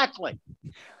 exactly.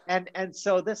 And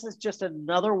so this is just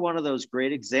another one of those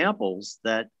great examples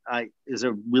that is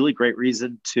a really great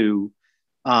reason to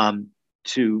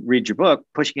read your book,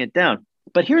 Pushing It Down.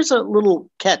 But here's a little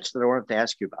catch that I wanted to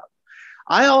ask you about.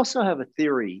 I also have a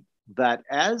theory that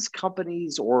as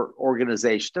companies or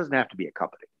organizations, doesn't have to be a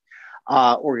company,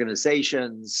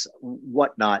 organizations,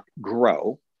 whatnot,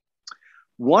 grow,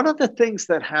 one of the things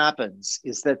that happens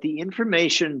is that the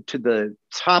information to the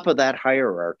top of that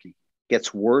hierarchy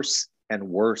gets worse and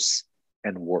worse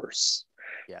and worse.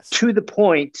 Yes. To the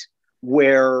point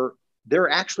where they're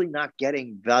actually not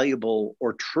getting valuable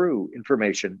or true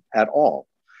information at all.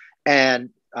 And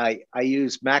I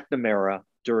use McNamara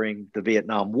during the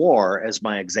Vietnam War as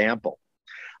my example.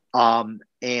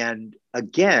 And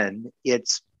again,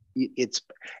 it's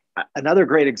another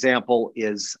great example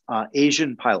is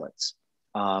Asian pilots.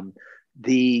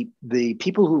 The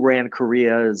people who ran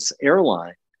Korea's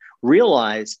airline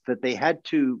realized that they had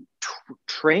to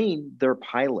train their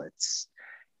pilots.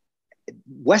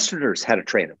 Westerners had to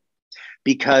train them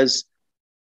because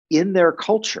in their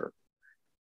culture,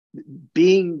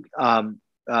 being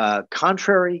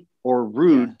contrary or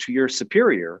rude to your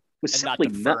superior was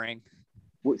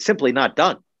simply not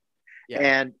done.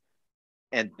 Yeah.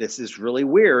 And this is really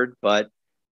weird, but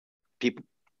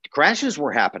crashes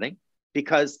were happening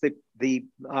because the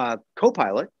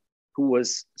co-pilot, who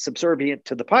was subservient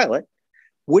to the pilot,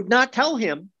 would not tell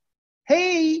him,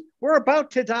 "Hey, we're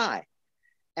about to die."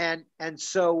 And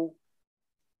so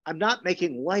I'm not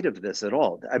making light of this at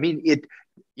all. I mean,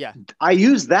 I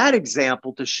use that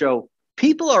example to show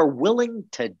people are willing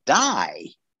to die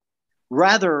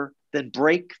rather than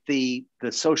break the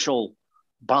social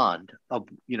bond of,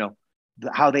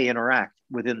 how they interact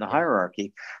within the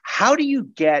hierarchy. How do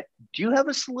you have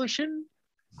a solution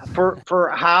for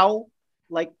how,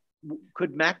 like,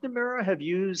 could McNamara have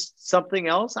used something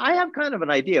else? I have kind of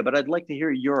an idea, but I'd like to hear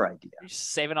your idea. You're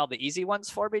saving all the easy ones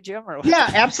for me, Jim? Or what? Yeah,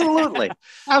 absolutely.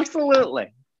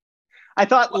 Absolutely. I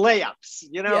thought layups,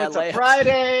 it's layups. A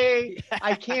Friday. Yeah.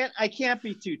 I can't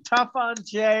be too tough on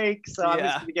Jake. So I'm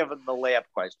just going to give him the layup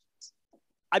questions.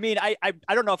 I mean, I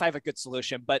don't know if I have a good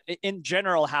solution, but in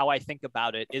general, how I think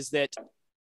about it is that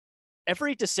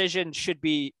every decision should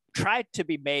be tried to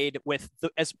be made with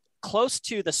as close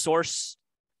to the source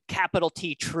capital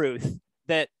T truth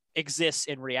that exists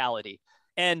in reality.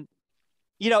 And,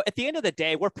 at the end of the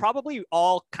day, we're probably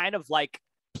all kind of like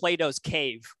Plato's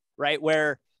cave, right?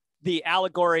 Where the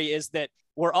allegory is that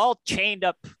we're all chained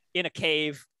up in a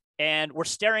cave and we're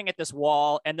staring at this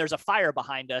wall and there's a fire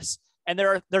behind us. And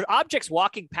there are objects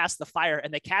walking past the fire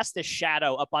and they cast this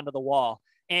shadow up onto the wall.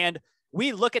 And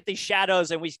we look at these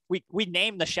shadows and we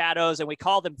name the shadows and we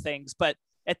call them things. But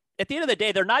at the end of the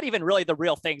day, they're not even really the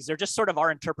real things. They're just sort of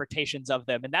our interpretations of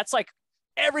them. And that's like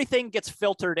everything gets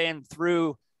filtered in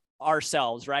through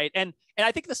ourselves, right? And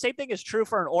I think the same thing is true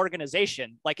for an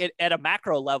organization. Like at a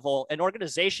macro level, an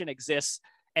organization exists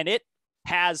and it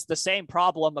has the same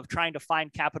problem of trying to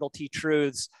find capital T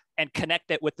truths and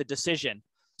connect it with the decision.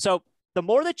 So the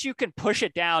more that you can push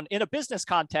it down in a business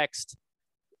context,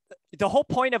 the whole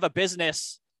point of a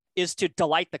business is to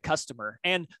delight the customer.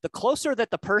 And the closer that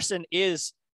the person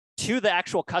is to the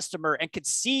actual customer and can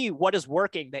see what is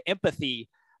working, the empathy,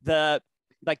 the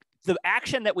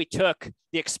action that we took,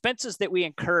 the expenses that we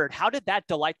incurred, how did that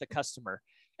delight the customer?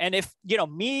 And if,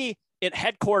 me at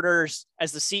headquarters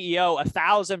as the CEO,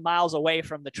 1,000 miles away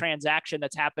from the transaction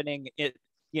that's happening,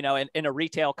 in a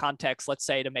retail context, let's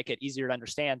say, to make it easier to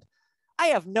understand, I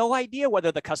have no idea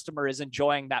whether the customer is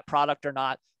enjoying that product or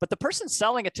not, but the person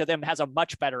selling it to them has a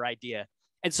much better idea.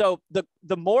 And so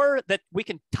the more that we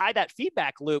can tie that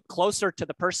feedback loop closer to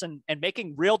the person and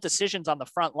making real decisions on the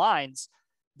front lines,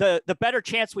 the better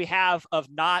chance we have of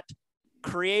not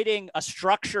creating a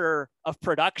structure of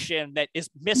production that is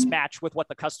mismatched with what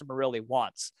the customer really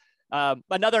wants.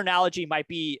 Another analogy might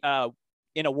be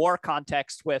in a war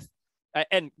context with,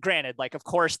 and granted, like, of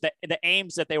course, the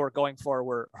aims that they were going for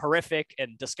were horrific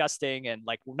and disgusting. And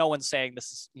like, no one's saying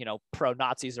this is, pro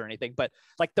Nazis or anything, but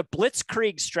like the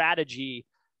Blitzkrieg strategy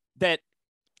that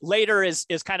later is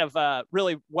kind of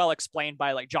really well explained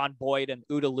by like John Boyd and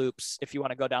OODA loops, if you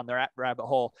want to go down the rabbit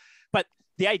hole. But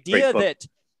the idea that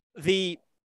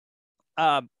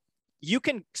you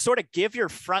can sort of give your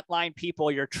frontline people,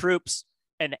 your troops,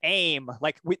 an aim,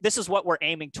 like this is what we're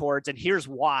aiming towards, and here's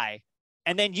why.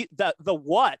 And then the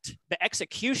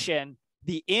execution,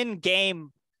 the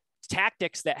in-game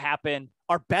tactics that happen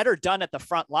are better done at the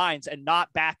front lines and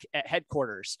not back at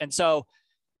headquarters. And so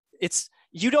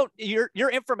your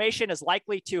information is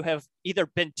likely to have either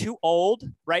been too old,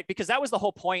 right? Because that was the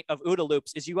whole point of OODA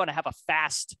loops, is you want to have a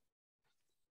fast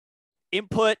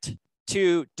input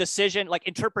to decision, like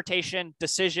interpretation,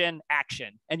 decision,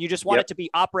 action. And you just want it to be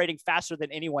operating faster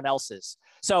than anyone else's.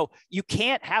 So you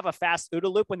can't have a fast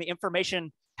OODA loop when the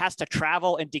information has to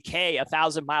travel and decay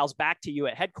 1,000 miles back to you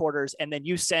at headquarters. And then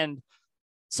you send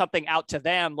something out to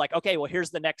them like, okay, well,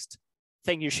 here's the next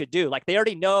thing you should do. Like they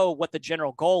already know what the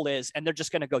general goal is, and they're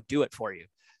just going to go do it for you.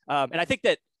 And I think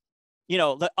that,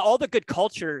 all the good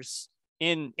cultures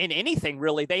in anything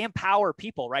really, they empower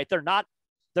people, right? They're not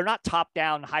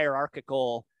top-down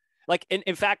hierarchical. Like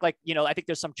in fact, like, I think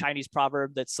there's some Chinese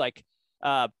proverb that's like,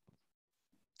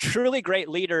 truly great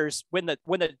leaders, when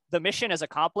the mission is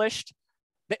accomplished,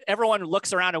 everyone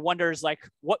looks around and wonders like,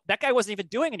 what, that guy wasn't even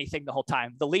doing anything the whole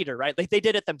time, the leader, right? Like they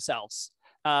did it themselves.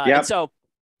 And so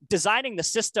designing the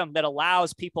system that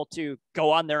allows people to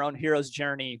go on their own hero's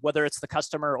journey, whether it's the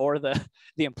customer or the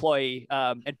employee,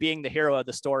 and being the hero of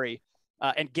the story,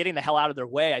 and getting the hell out of their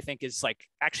way, I think is like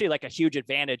actually like a huge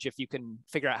advantage if you can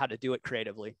figure out how to do it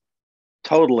creatively.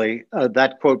 Totally.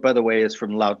 That quote, by the way, is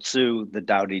from Lao Tzu, the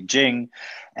Tao Te Ching.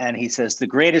 And he says, the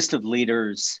greatest of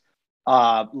leaders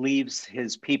leaves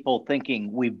his people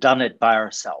thinking we've done it by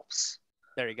ourselves.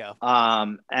 There you go.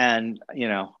 And, you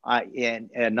know, and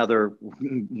another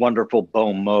wonderful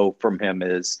bon mot from him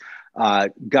is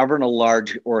govern a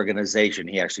large organization.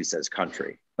 He actually says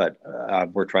country, but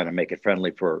we're trying to make it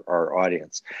friendly for our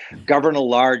audience. Govern a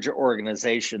large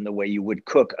organization the way you would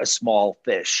cook a small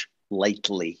fish,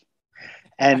 lightly.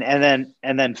 And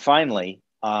then finally,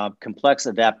 complex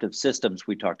adaptive systems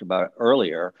we talked about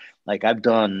earlier. Like I've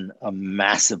done a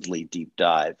massively deep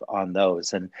dive on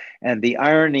those, and the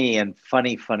irony and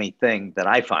funny thing that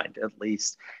I find, at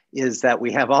least, is that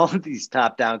we have all of these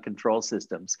top-down control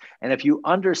systems, and if you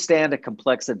understand a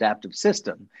complex adaptive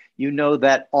system, you know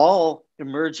that all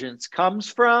emergence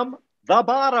comes from the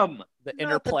bottom. The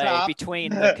interplay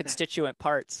between the constituent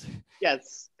parts.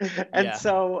 Yes. And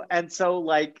so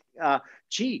like,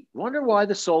 gee, wonder why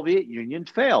the Soviet Union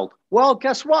failed. Well,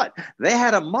 guess what? They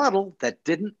had a model that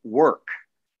didn't work,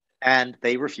 and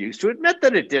they refused to admit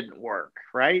that it didn't work,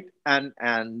 right?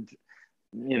 And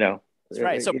you know. That's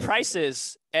right. So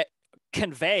prices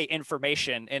convey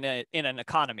information in an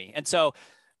economy. And so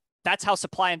that's how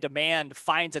supply and demand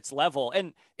finds its level.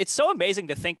 And it's so amazing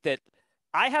to think that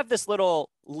I have this little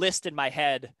list in my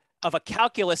head of a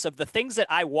calculus of the things that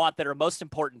I want that are most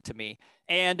important to me.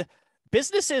 And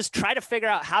businesses try to figure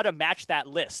out how to match that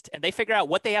list, and they figure out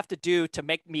what they have to do to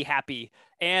make me happy.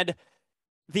 And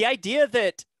the idea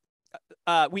that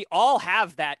we all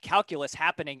have that calculus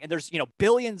happening, and there's, you know,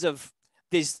 billions of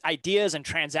these ideas and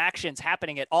transactions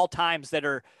happening at all times that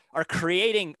are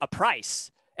creating a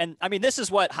price. And I mean, this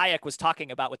is what Hayek was talking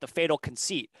about with the fatal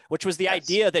conceit, which was the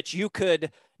idea that you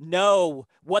could know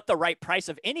what the right price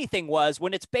of anything was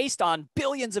when it's based on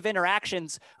billions of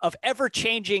interactions of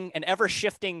ever-changing and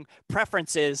ever-shifting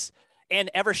preferences and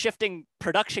ever-shifting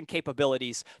production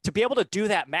capabilities. To be able to do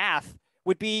that math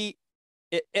would be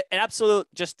an absolute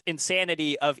just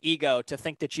insanity of ego to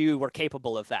think that you were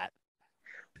capable of that.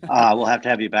 We'll have to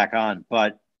have you back on,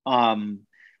 but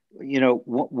you know,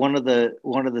 one of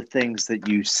the things that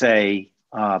you say,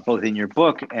 both in your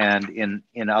book and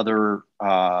in other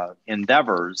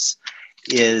endeavors,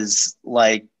 is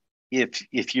like,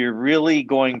 if you're really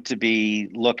going to be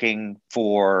looking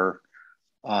for,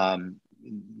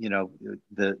 you know,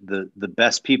 the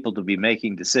best people to be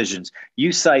making decisions,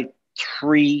 you cite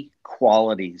 3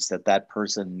 qualities that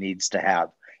person needs to have.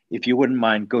 If you wouldn't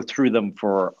mind, go through them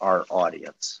for our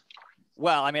audience.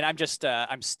 Well, I mean, I'm just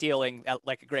I'm stealing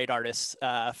like a great artist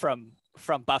from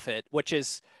Buffett, which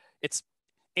is it's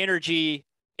energy,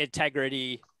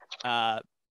 integrity, and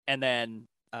then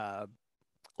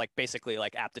like basically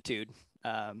like aptitude,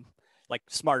 like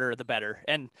smarter the better.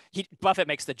 And Buffett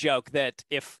makes the joke that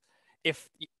if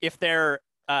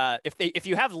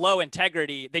you have low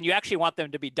integrity, then you actually want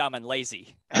them to be dumb and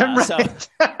lazy. Right. So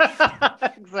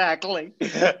exactly.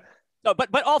 No,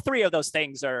 but all 3 of those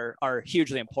things are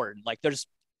hugely important. Like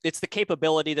it's the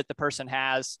capability that the person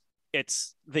has,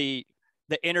 it's the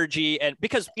energy, and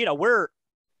because, you know,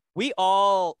 we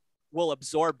all will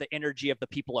absorb the energy of the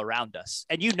people around us.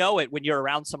 And you know it when you're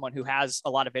around someone who has a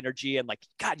lot of energy, and like,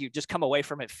 God, you just come away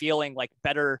from it feeling like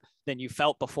better than you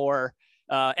felt before.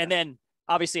 And then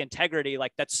obviously integrity,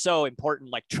 like that's so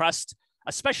important, like trust,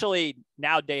 especially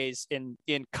nowadays in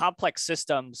complex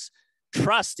systems.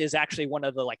 Trust is actually one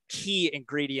of the like key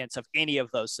ingredients of any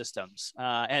of those systems.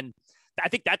 And I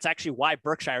think that's actually why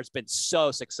Berkshire has been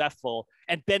so successful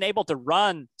and been able to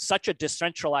run such a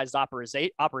decentralized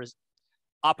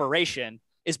operation,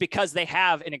 is because they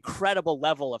have an incredible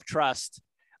level of trust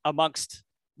amongst,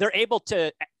 they're able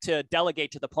to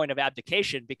delegate to the point of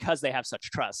abdication because they have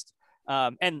such trust.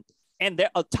 And there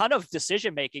a ton of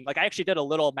decision-making. Like I actually did a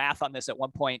little math on this at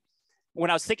one point when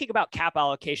I was thinking about cap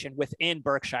allocation within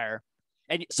Berkshire.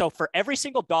 And so for every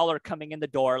single dollar coming in the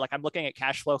door, like I'm looking at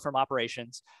cash flow from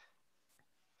operations,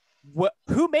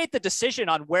 who made the decision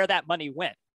on where that money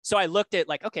went? So I looked at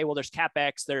like, okay, well, there's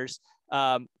CapEx, there's,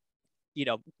 you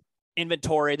know,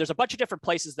 inventory, there's a bunch of different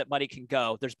places that money can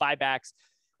go. There's buybacks.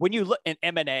 When you look in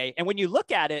M&A, and when you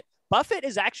look at it, Buffett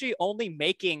is actually only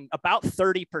making about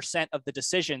 30% of the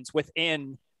decisions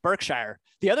within Berkshire.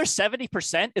 The other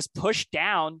 70% is pushed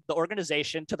down the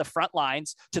organization to the front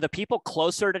lines, to the people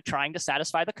closer to trying to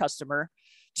satisfy the customer,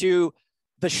 to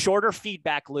the shorter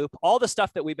feedback loop, all the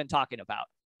stuff that we've been talking about.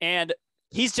 And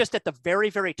he's just at the very,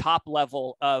 very top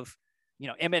level of,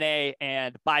 M&A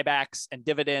and buybacks and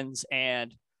dividends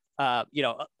and, a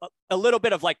little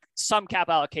bit of like some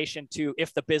capital allocation to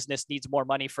if the business needs more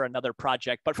money for another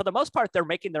project. But for the most part, they're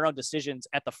making their own decisions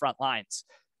at the front lines,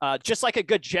 just like a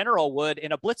good general would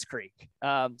in a blitzkrieg.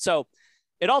 So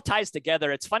it all ties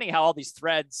together. It's funny how all these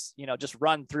threads, just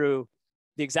run through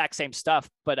the exact same stuff.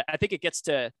 But I think it gets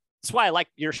to, that's why I like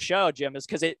your show, Jim, is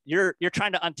because you're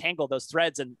trying to untangle those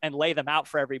threads and lay them out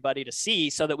for everybody to see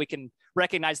so that we can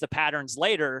recognize the patterns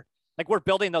later. Like we're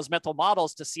building those mental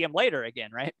models to see them later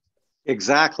again, right?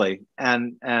 Exactly.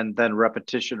 And then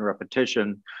repetition.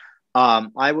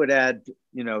 I would add,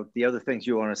 the other things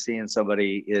you want to see in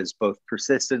somebody is both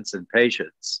persistence and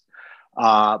patience,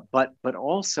 but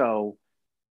also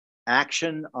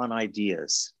action on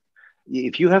ideas.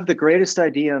 If you have the greatest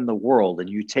idea in the world and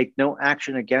you take no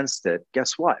action against it,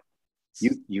 guess what?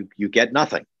 You get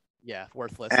nothing. Yeah,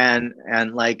 worthless.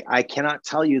 And like, I cannot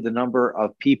tell you the number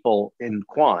of people in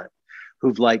quant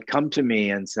who've like come to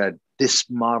me and said, this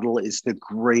model is the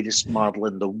greatest model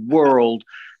in the world.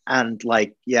 And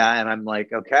like, yeah. And I'm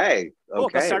like, okay.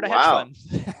 Let's start a hedge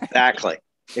fund.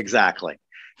 Exactly.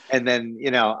 And then,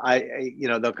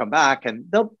 they'll come back and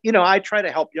they'll, I try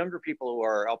to help younger people who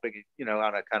are helping,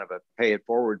 on a kind of a pay it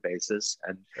forward basis.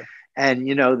 And, sure. And,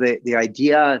 the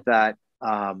idea that,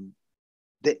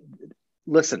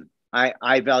 listen,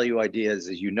 I value ideas,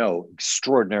 as you know,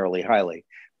 extraordinarily highly,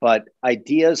 but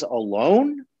ideas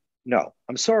alone, no,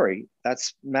 I'm sorry.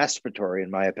 That's masturbatory, in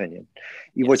my opinion.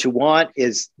 Yes. What you want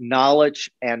is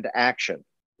knowledge and action,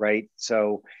 right?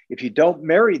 So if you don't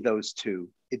marry those two,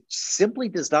 it simply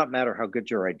does not matter how good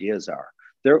your ideas are.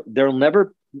 They'll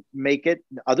never make it.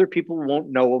 Other people won't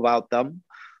know about them.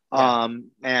 Yeah.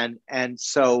 And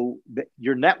so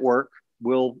your network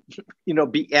will,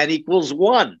 be N equals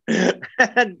 1.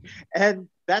 and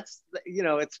that's,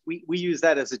 we use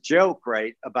that as a joke,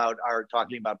 right? About our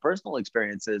talking about personal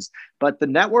experiences, but the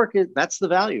network that's the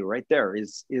value right there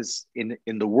is in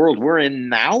the world we're in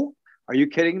now. Are you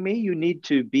kidding me? You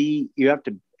have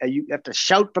to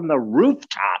shout from the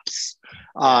rooftops,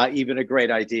 even a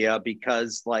great idea,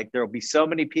 because like there'll be so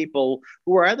many people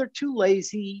who are either too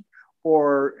lazy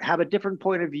or have a different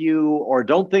point of view or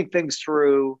don't think things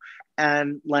through.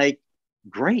 And like,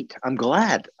 great, I'm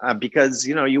glad, because,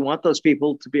 you want those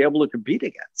people to be able to compete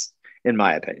against, in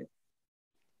my opinion.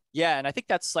 Yeah. And I think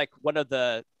that's like one of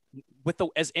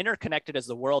as interconnected as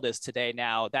the world is today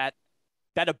now, that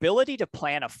ability to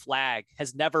plant a flag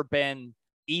has never been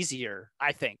easier,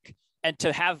 I think. And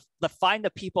to find the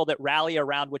people that rally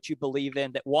around what you believe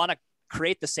in, that want to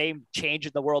create the same change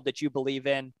in the world that you believe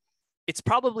in, it's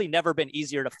probably never been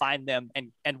easier to find them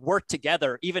and work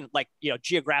together, even like,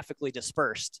 geographically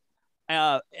dispersed.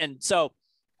 And so,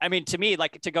 I mean, to me,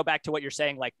 like, to go back to what you're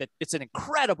saying, like that it's an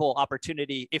incredible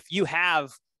opportunity if you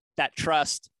have that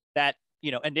trust, that,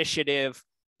 initiative,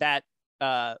 that,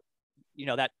 that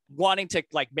wanting to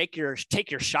like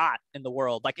take your shot in the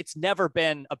world. Like it's never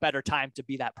been a better time to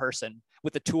be that person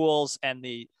with the tools and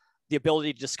the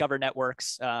ability to discover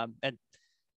networks. And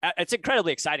it's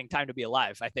incredibly exciting time to be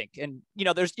alive, I think. And,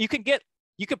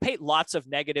 you can paint lots of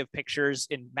negative pictures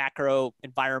in macro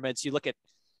environments. You look at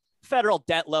federal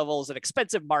debt levels and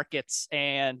expensive markets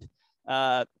and,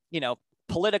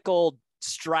 political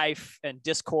strife and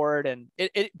discord. And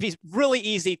it'd be really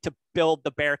easy to build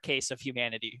the bear case of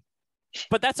humanity,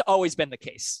 but that's always been the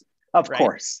case. Of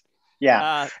course.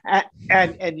 Yeah.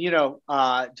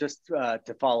 Just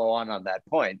to follow on that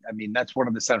point, I mean, that's one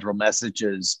of the central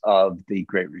messages of the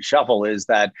Great Reshuffle is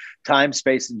that time,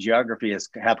 space, and geography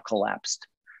have collapsed.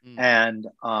 And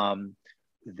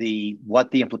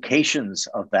what the implications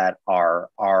of that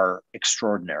are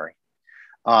extraordinary,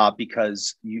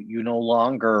 because you no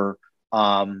longer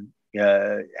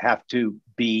have to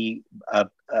be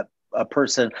a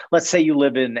person. Let's say you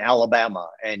live in Alabama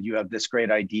and you have this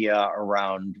great idea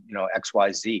around,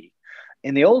 XYZ.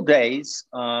 In the old days,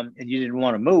 and you didn't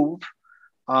want to move,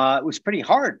 it was pretty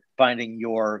hard finding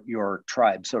your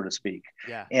tribe, so to speak.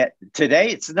 Yeah. And today,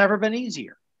 it's never been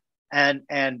easier. And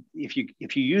if you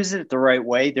use it the right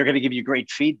way, they're going to give you great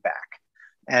feedback.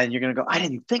 And you're going to go, I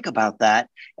didn't think about that.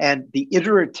 And the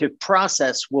iterative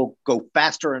process will go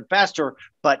faster and faster,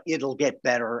 but it'll get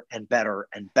better and better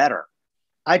and better.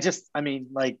 I mean,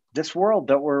 like this world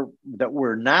that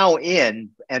we're now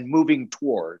in and moving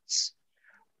towards,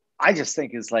 I just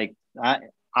think is like,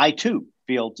 I too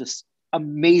feel just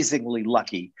amazingly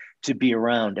lucky to be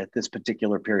around at this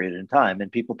particular period in time.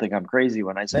 And people think I'm crazy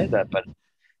when I say that, but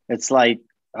it's like,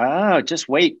 just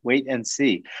wait and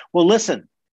see. Well, listen,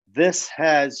 This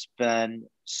has been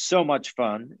so much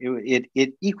fun.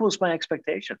 It equals my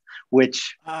expectation,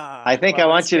 which I think I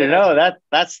want you to know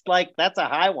that's a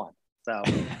high one. So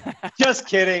just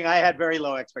kidding. I had very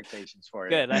low expectations for you.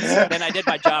 Good. Then I did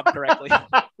my job correctly.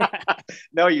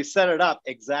 No, you set it up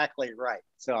exactly right.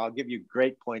 So I'll give you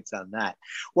great points on that.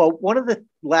 Well, one of the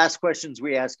last questions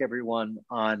we ask everyone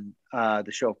on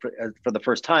the show for the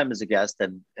first time as a guest,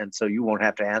 and so you won't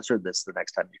have to answer this the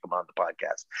next time you come on the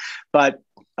podcast, but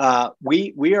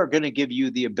we are going to give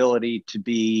you the ability to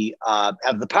be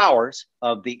have the powers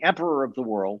of the emperor of the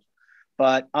world,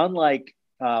 but unlike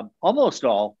almost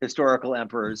all historical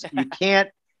emperors, you can't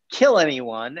kill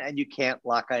anyone and you can't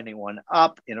lock anyone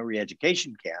up in a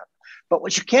re-education camp. But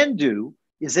what you can do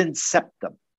is incept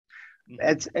them.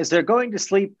 As they're going to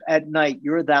sleep at night,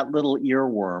 you're that little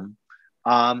earworm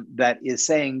that is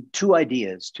saying two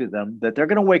ideas to them that they're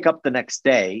going to wake up the next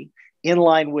day in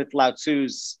line with Lao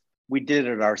Tzu's "we did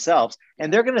it ourselves,"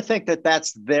 and they're going to think that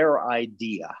that's their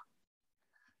idea.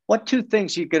 What two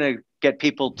things are you going to get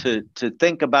people to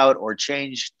think about or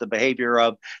change the behavior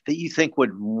of that you think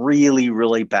would really,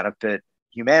 really benefit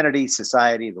humanity,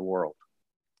 society, the world?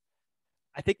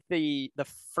 I think the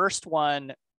first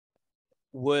one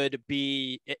would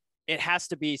be it has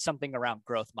to be something around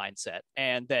growth mindset,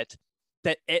 and that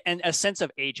and a sense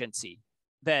of agency,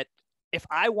 that if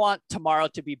I want tomorrow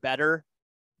to be better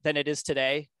than it is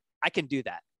today, I can do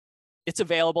that. It's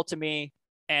available to me,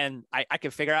 and I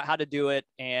can figure out how to do it.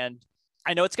 And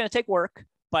I know it's going to take work,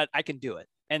 but I can do it.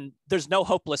 And there's no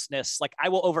hopelessness. Like, I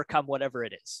will overcome whatever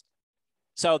it is.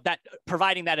 So that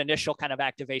providing that initial kind of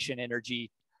activation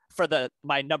energy for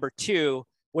my number two,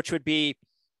 which would be,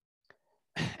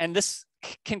 and this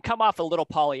can come off a little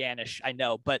Pollyannish, I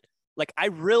know, but like, I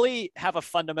really have a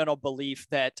fundamental belief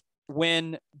that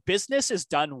when business is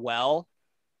done well,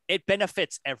 it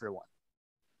benefits everyone.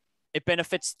 It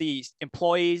benefits the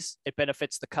employees, it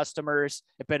benefits the customers,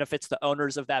 it benefits the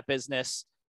owners of that business,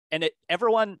 and it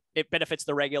benefits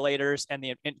the regulators and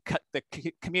the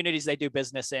communities they do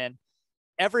business in.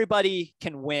 Everybody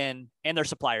can win, and their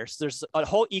suppliers. There's a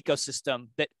whole ecosystem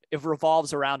that it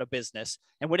revolves around a business.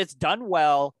 And when it's done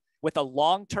well, with a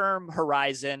long-term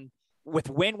horizon, with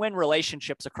win-win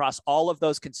relationships across all of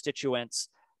those constituents,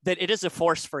 that it is a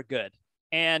force for good.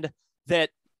 And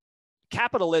that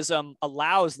capitalism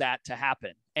allows that to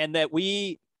happen. And that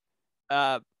we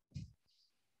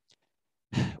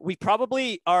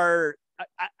probably are,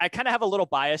 I kind of have a little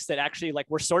bias that actually, like,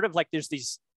 we're sort of like, there's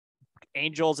these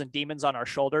angels and demons on our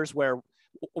shoulders, where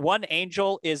one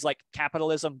angel is like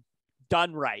capitalism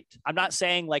done right. I'm not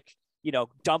saying like,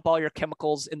 dump all your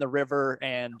chemicals in the river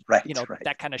and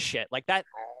that kind of shit. Like that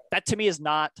to me is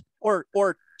not, or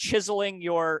chiseling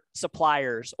your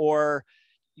suppliers, or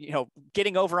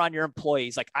getting over on your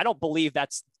employees. Like, I don't believe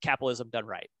that's capitalism done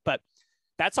right. But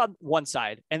that's on one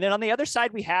side. And then on the other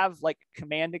side, we have like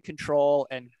command and control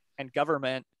and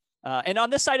government. And on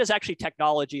this side is actually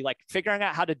technology, like figuring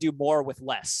out how to do more with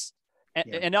less.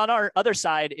 And on our other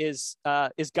side is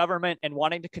government and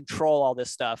wanting to control all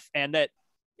this stuff. And that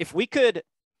if we could,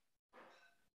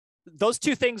 those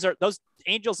two things those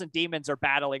angels and demons are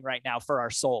battling right now for our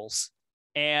souls.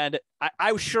 And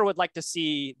I sure would like to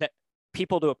see that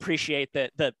people to appreciate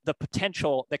the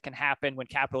potential that can happen when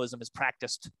capitalism is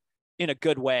practiced in a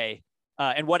good way,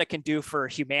 and what it can do for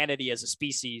humanity as a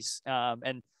species.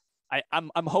 And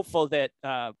I'm hopeful that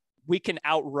we can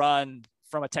outrun,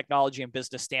 from a technology and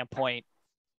business standpoint,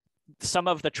 some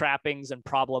of the trappings and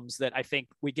problems that I think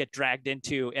we get dragged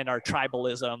into in our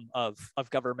tribalism of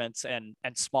governments and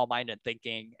small-minded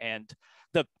thinking, and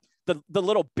the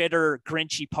little bitter,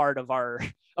 grinchy part of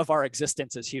our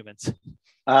existence as humans.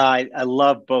 I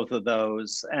love both of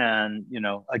those. And,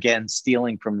 again,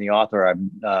 stealing from the author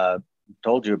I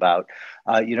told you about,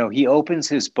 he opens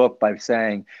his book by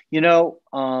saying,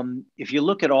 if you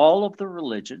look at all of the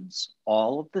religions,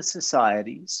 all of the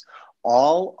societies,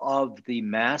 all of the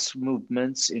mass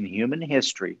movements in human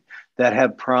history that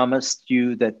have promised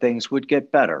you that things would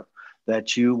get better,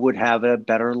 that you would have a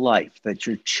better life, that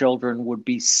your children would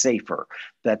be safer,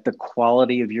 that the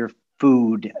quality of your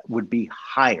food would be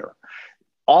higher,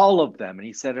 all of them. And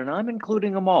he said, and I'm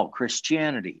including them all: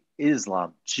 Christianity,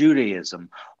 Islam, Judaism,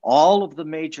 all of the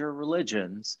major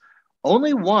religions.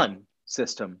 Only one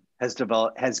system has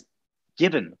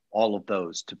given all of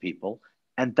those to people,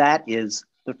 and that is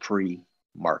the free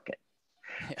market.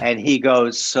 Yeah. And he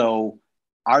goes, so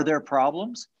are there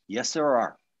problems? Yes, there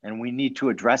are. And we need to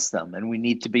address them, and we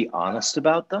need to be honest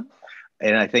about them.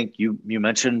 And I think you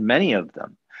mentioned many of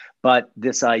them. But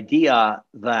this idea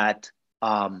that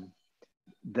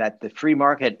that the free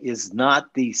market is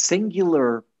not the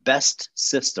singular best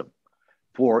system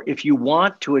for if you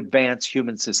want to advance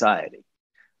human society.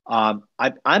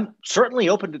 I'm certainly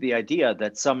open to the idea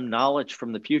that some knowledge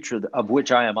from the future of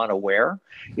which I am unaware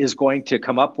is going to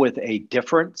come up with a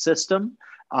different system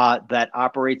that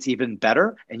operates even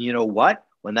better. And you know what?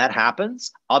 When that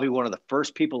happens, I'll be one of the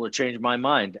first people to change my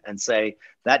mind and say,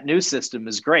 that new system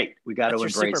is great. We got to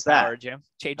embrace that. Jim,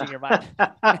 changing your mind.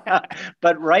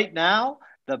 But right now,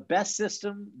 the best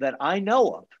system that I know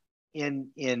of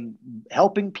in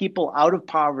helping people out of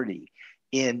poverty,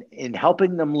 in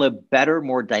helping them live better,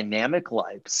 more dynamic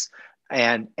lives,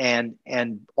 and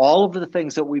all of the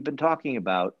things that we've been talking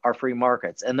about are free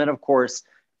markets. And then, of course,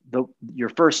 your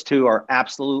first two are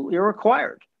absolutely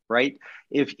required, right?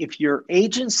 If your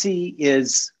agency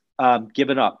is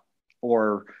given up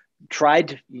or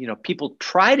people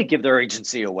try to give their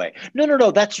agency away.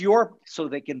 No, that's so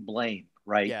they can blame,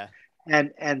 right? Yeah.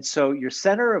 And so your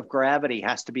center of gravity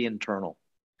has to be internal.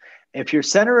 If your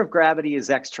center of gravity is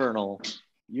external,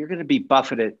 you're going to be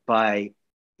buffeted by,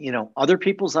 other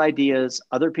people's ideas,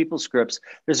 other people's scripts.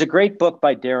 There's a great book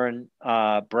by Derren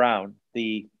Brown,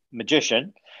 the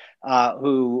magician,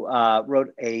 who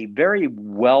wrote a very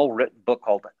well-written book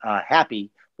called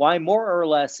Happy, Why More or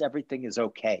Less Everything is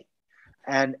Okay.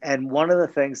 And one of the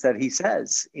things that he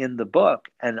says in the book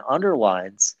and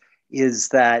underlines is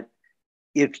that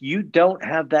if you don't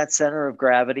have that center of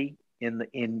gravity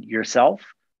in yourself,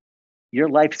 your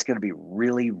life is going to be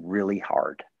really, really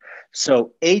hard.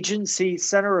 So agency,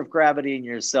 center of gravity in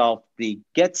yourself, the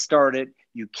get started,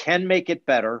 you can make it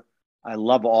better. I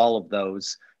love all of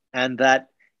those. And that,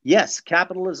 yes,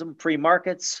 capitalism, free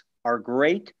markets are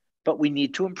great, but we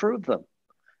need to improve them.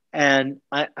 And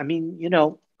I mean,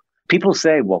 people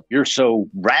say, well, you're so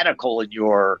radical in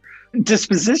your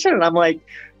disposition. And I'm like,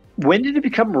 when did it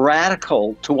become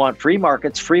radical to want free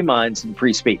markets, free minds, and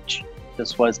free speech?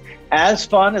 This was as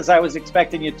fun as I was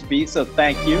expecting it to be, so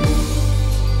thank you.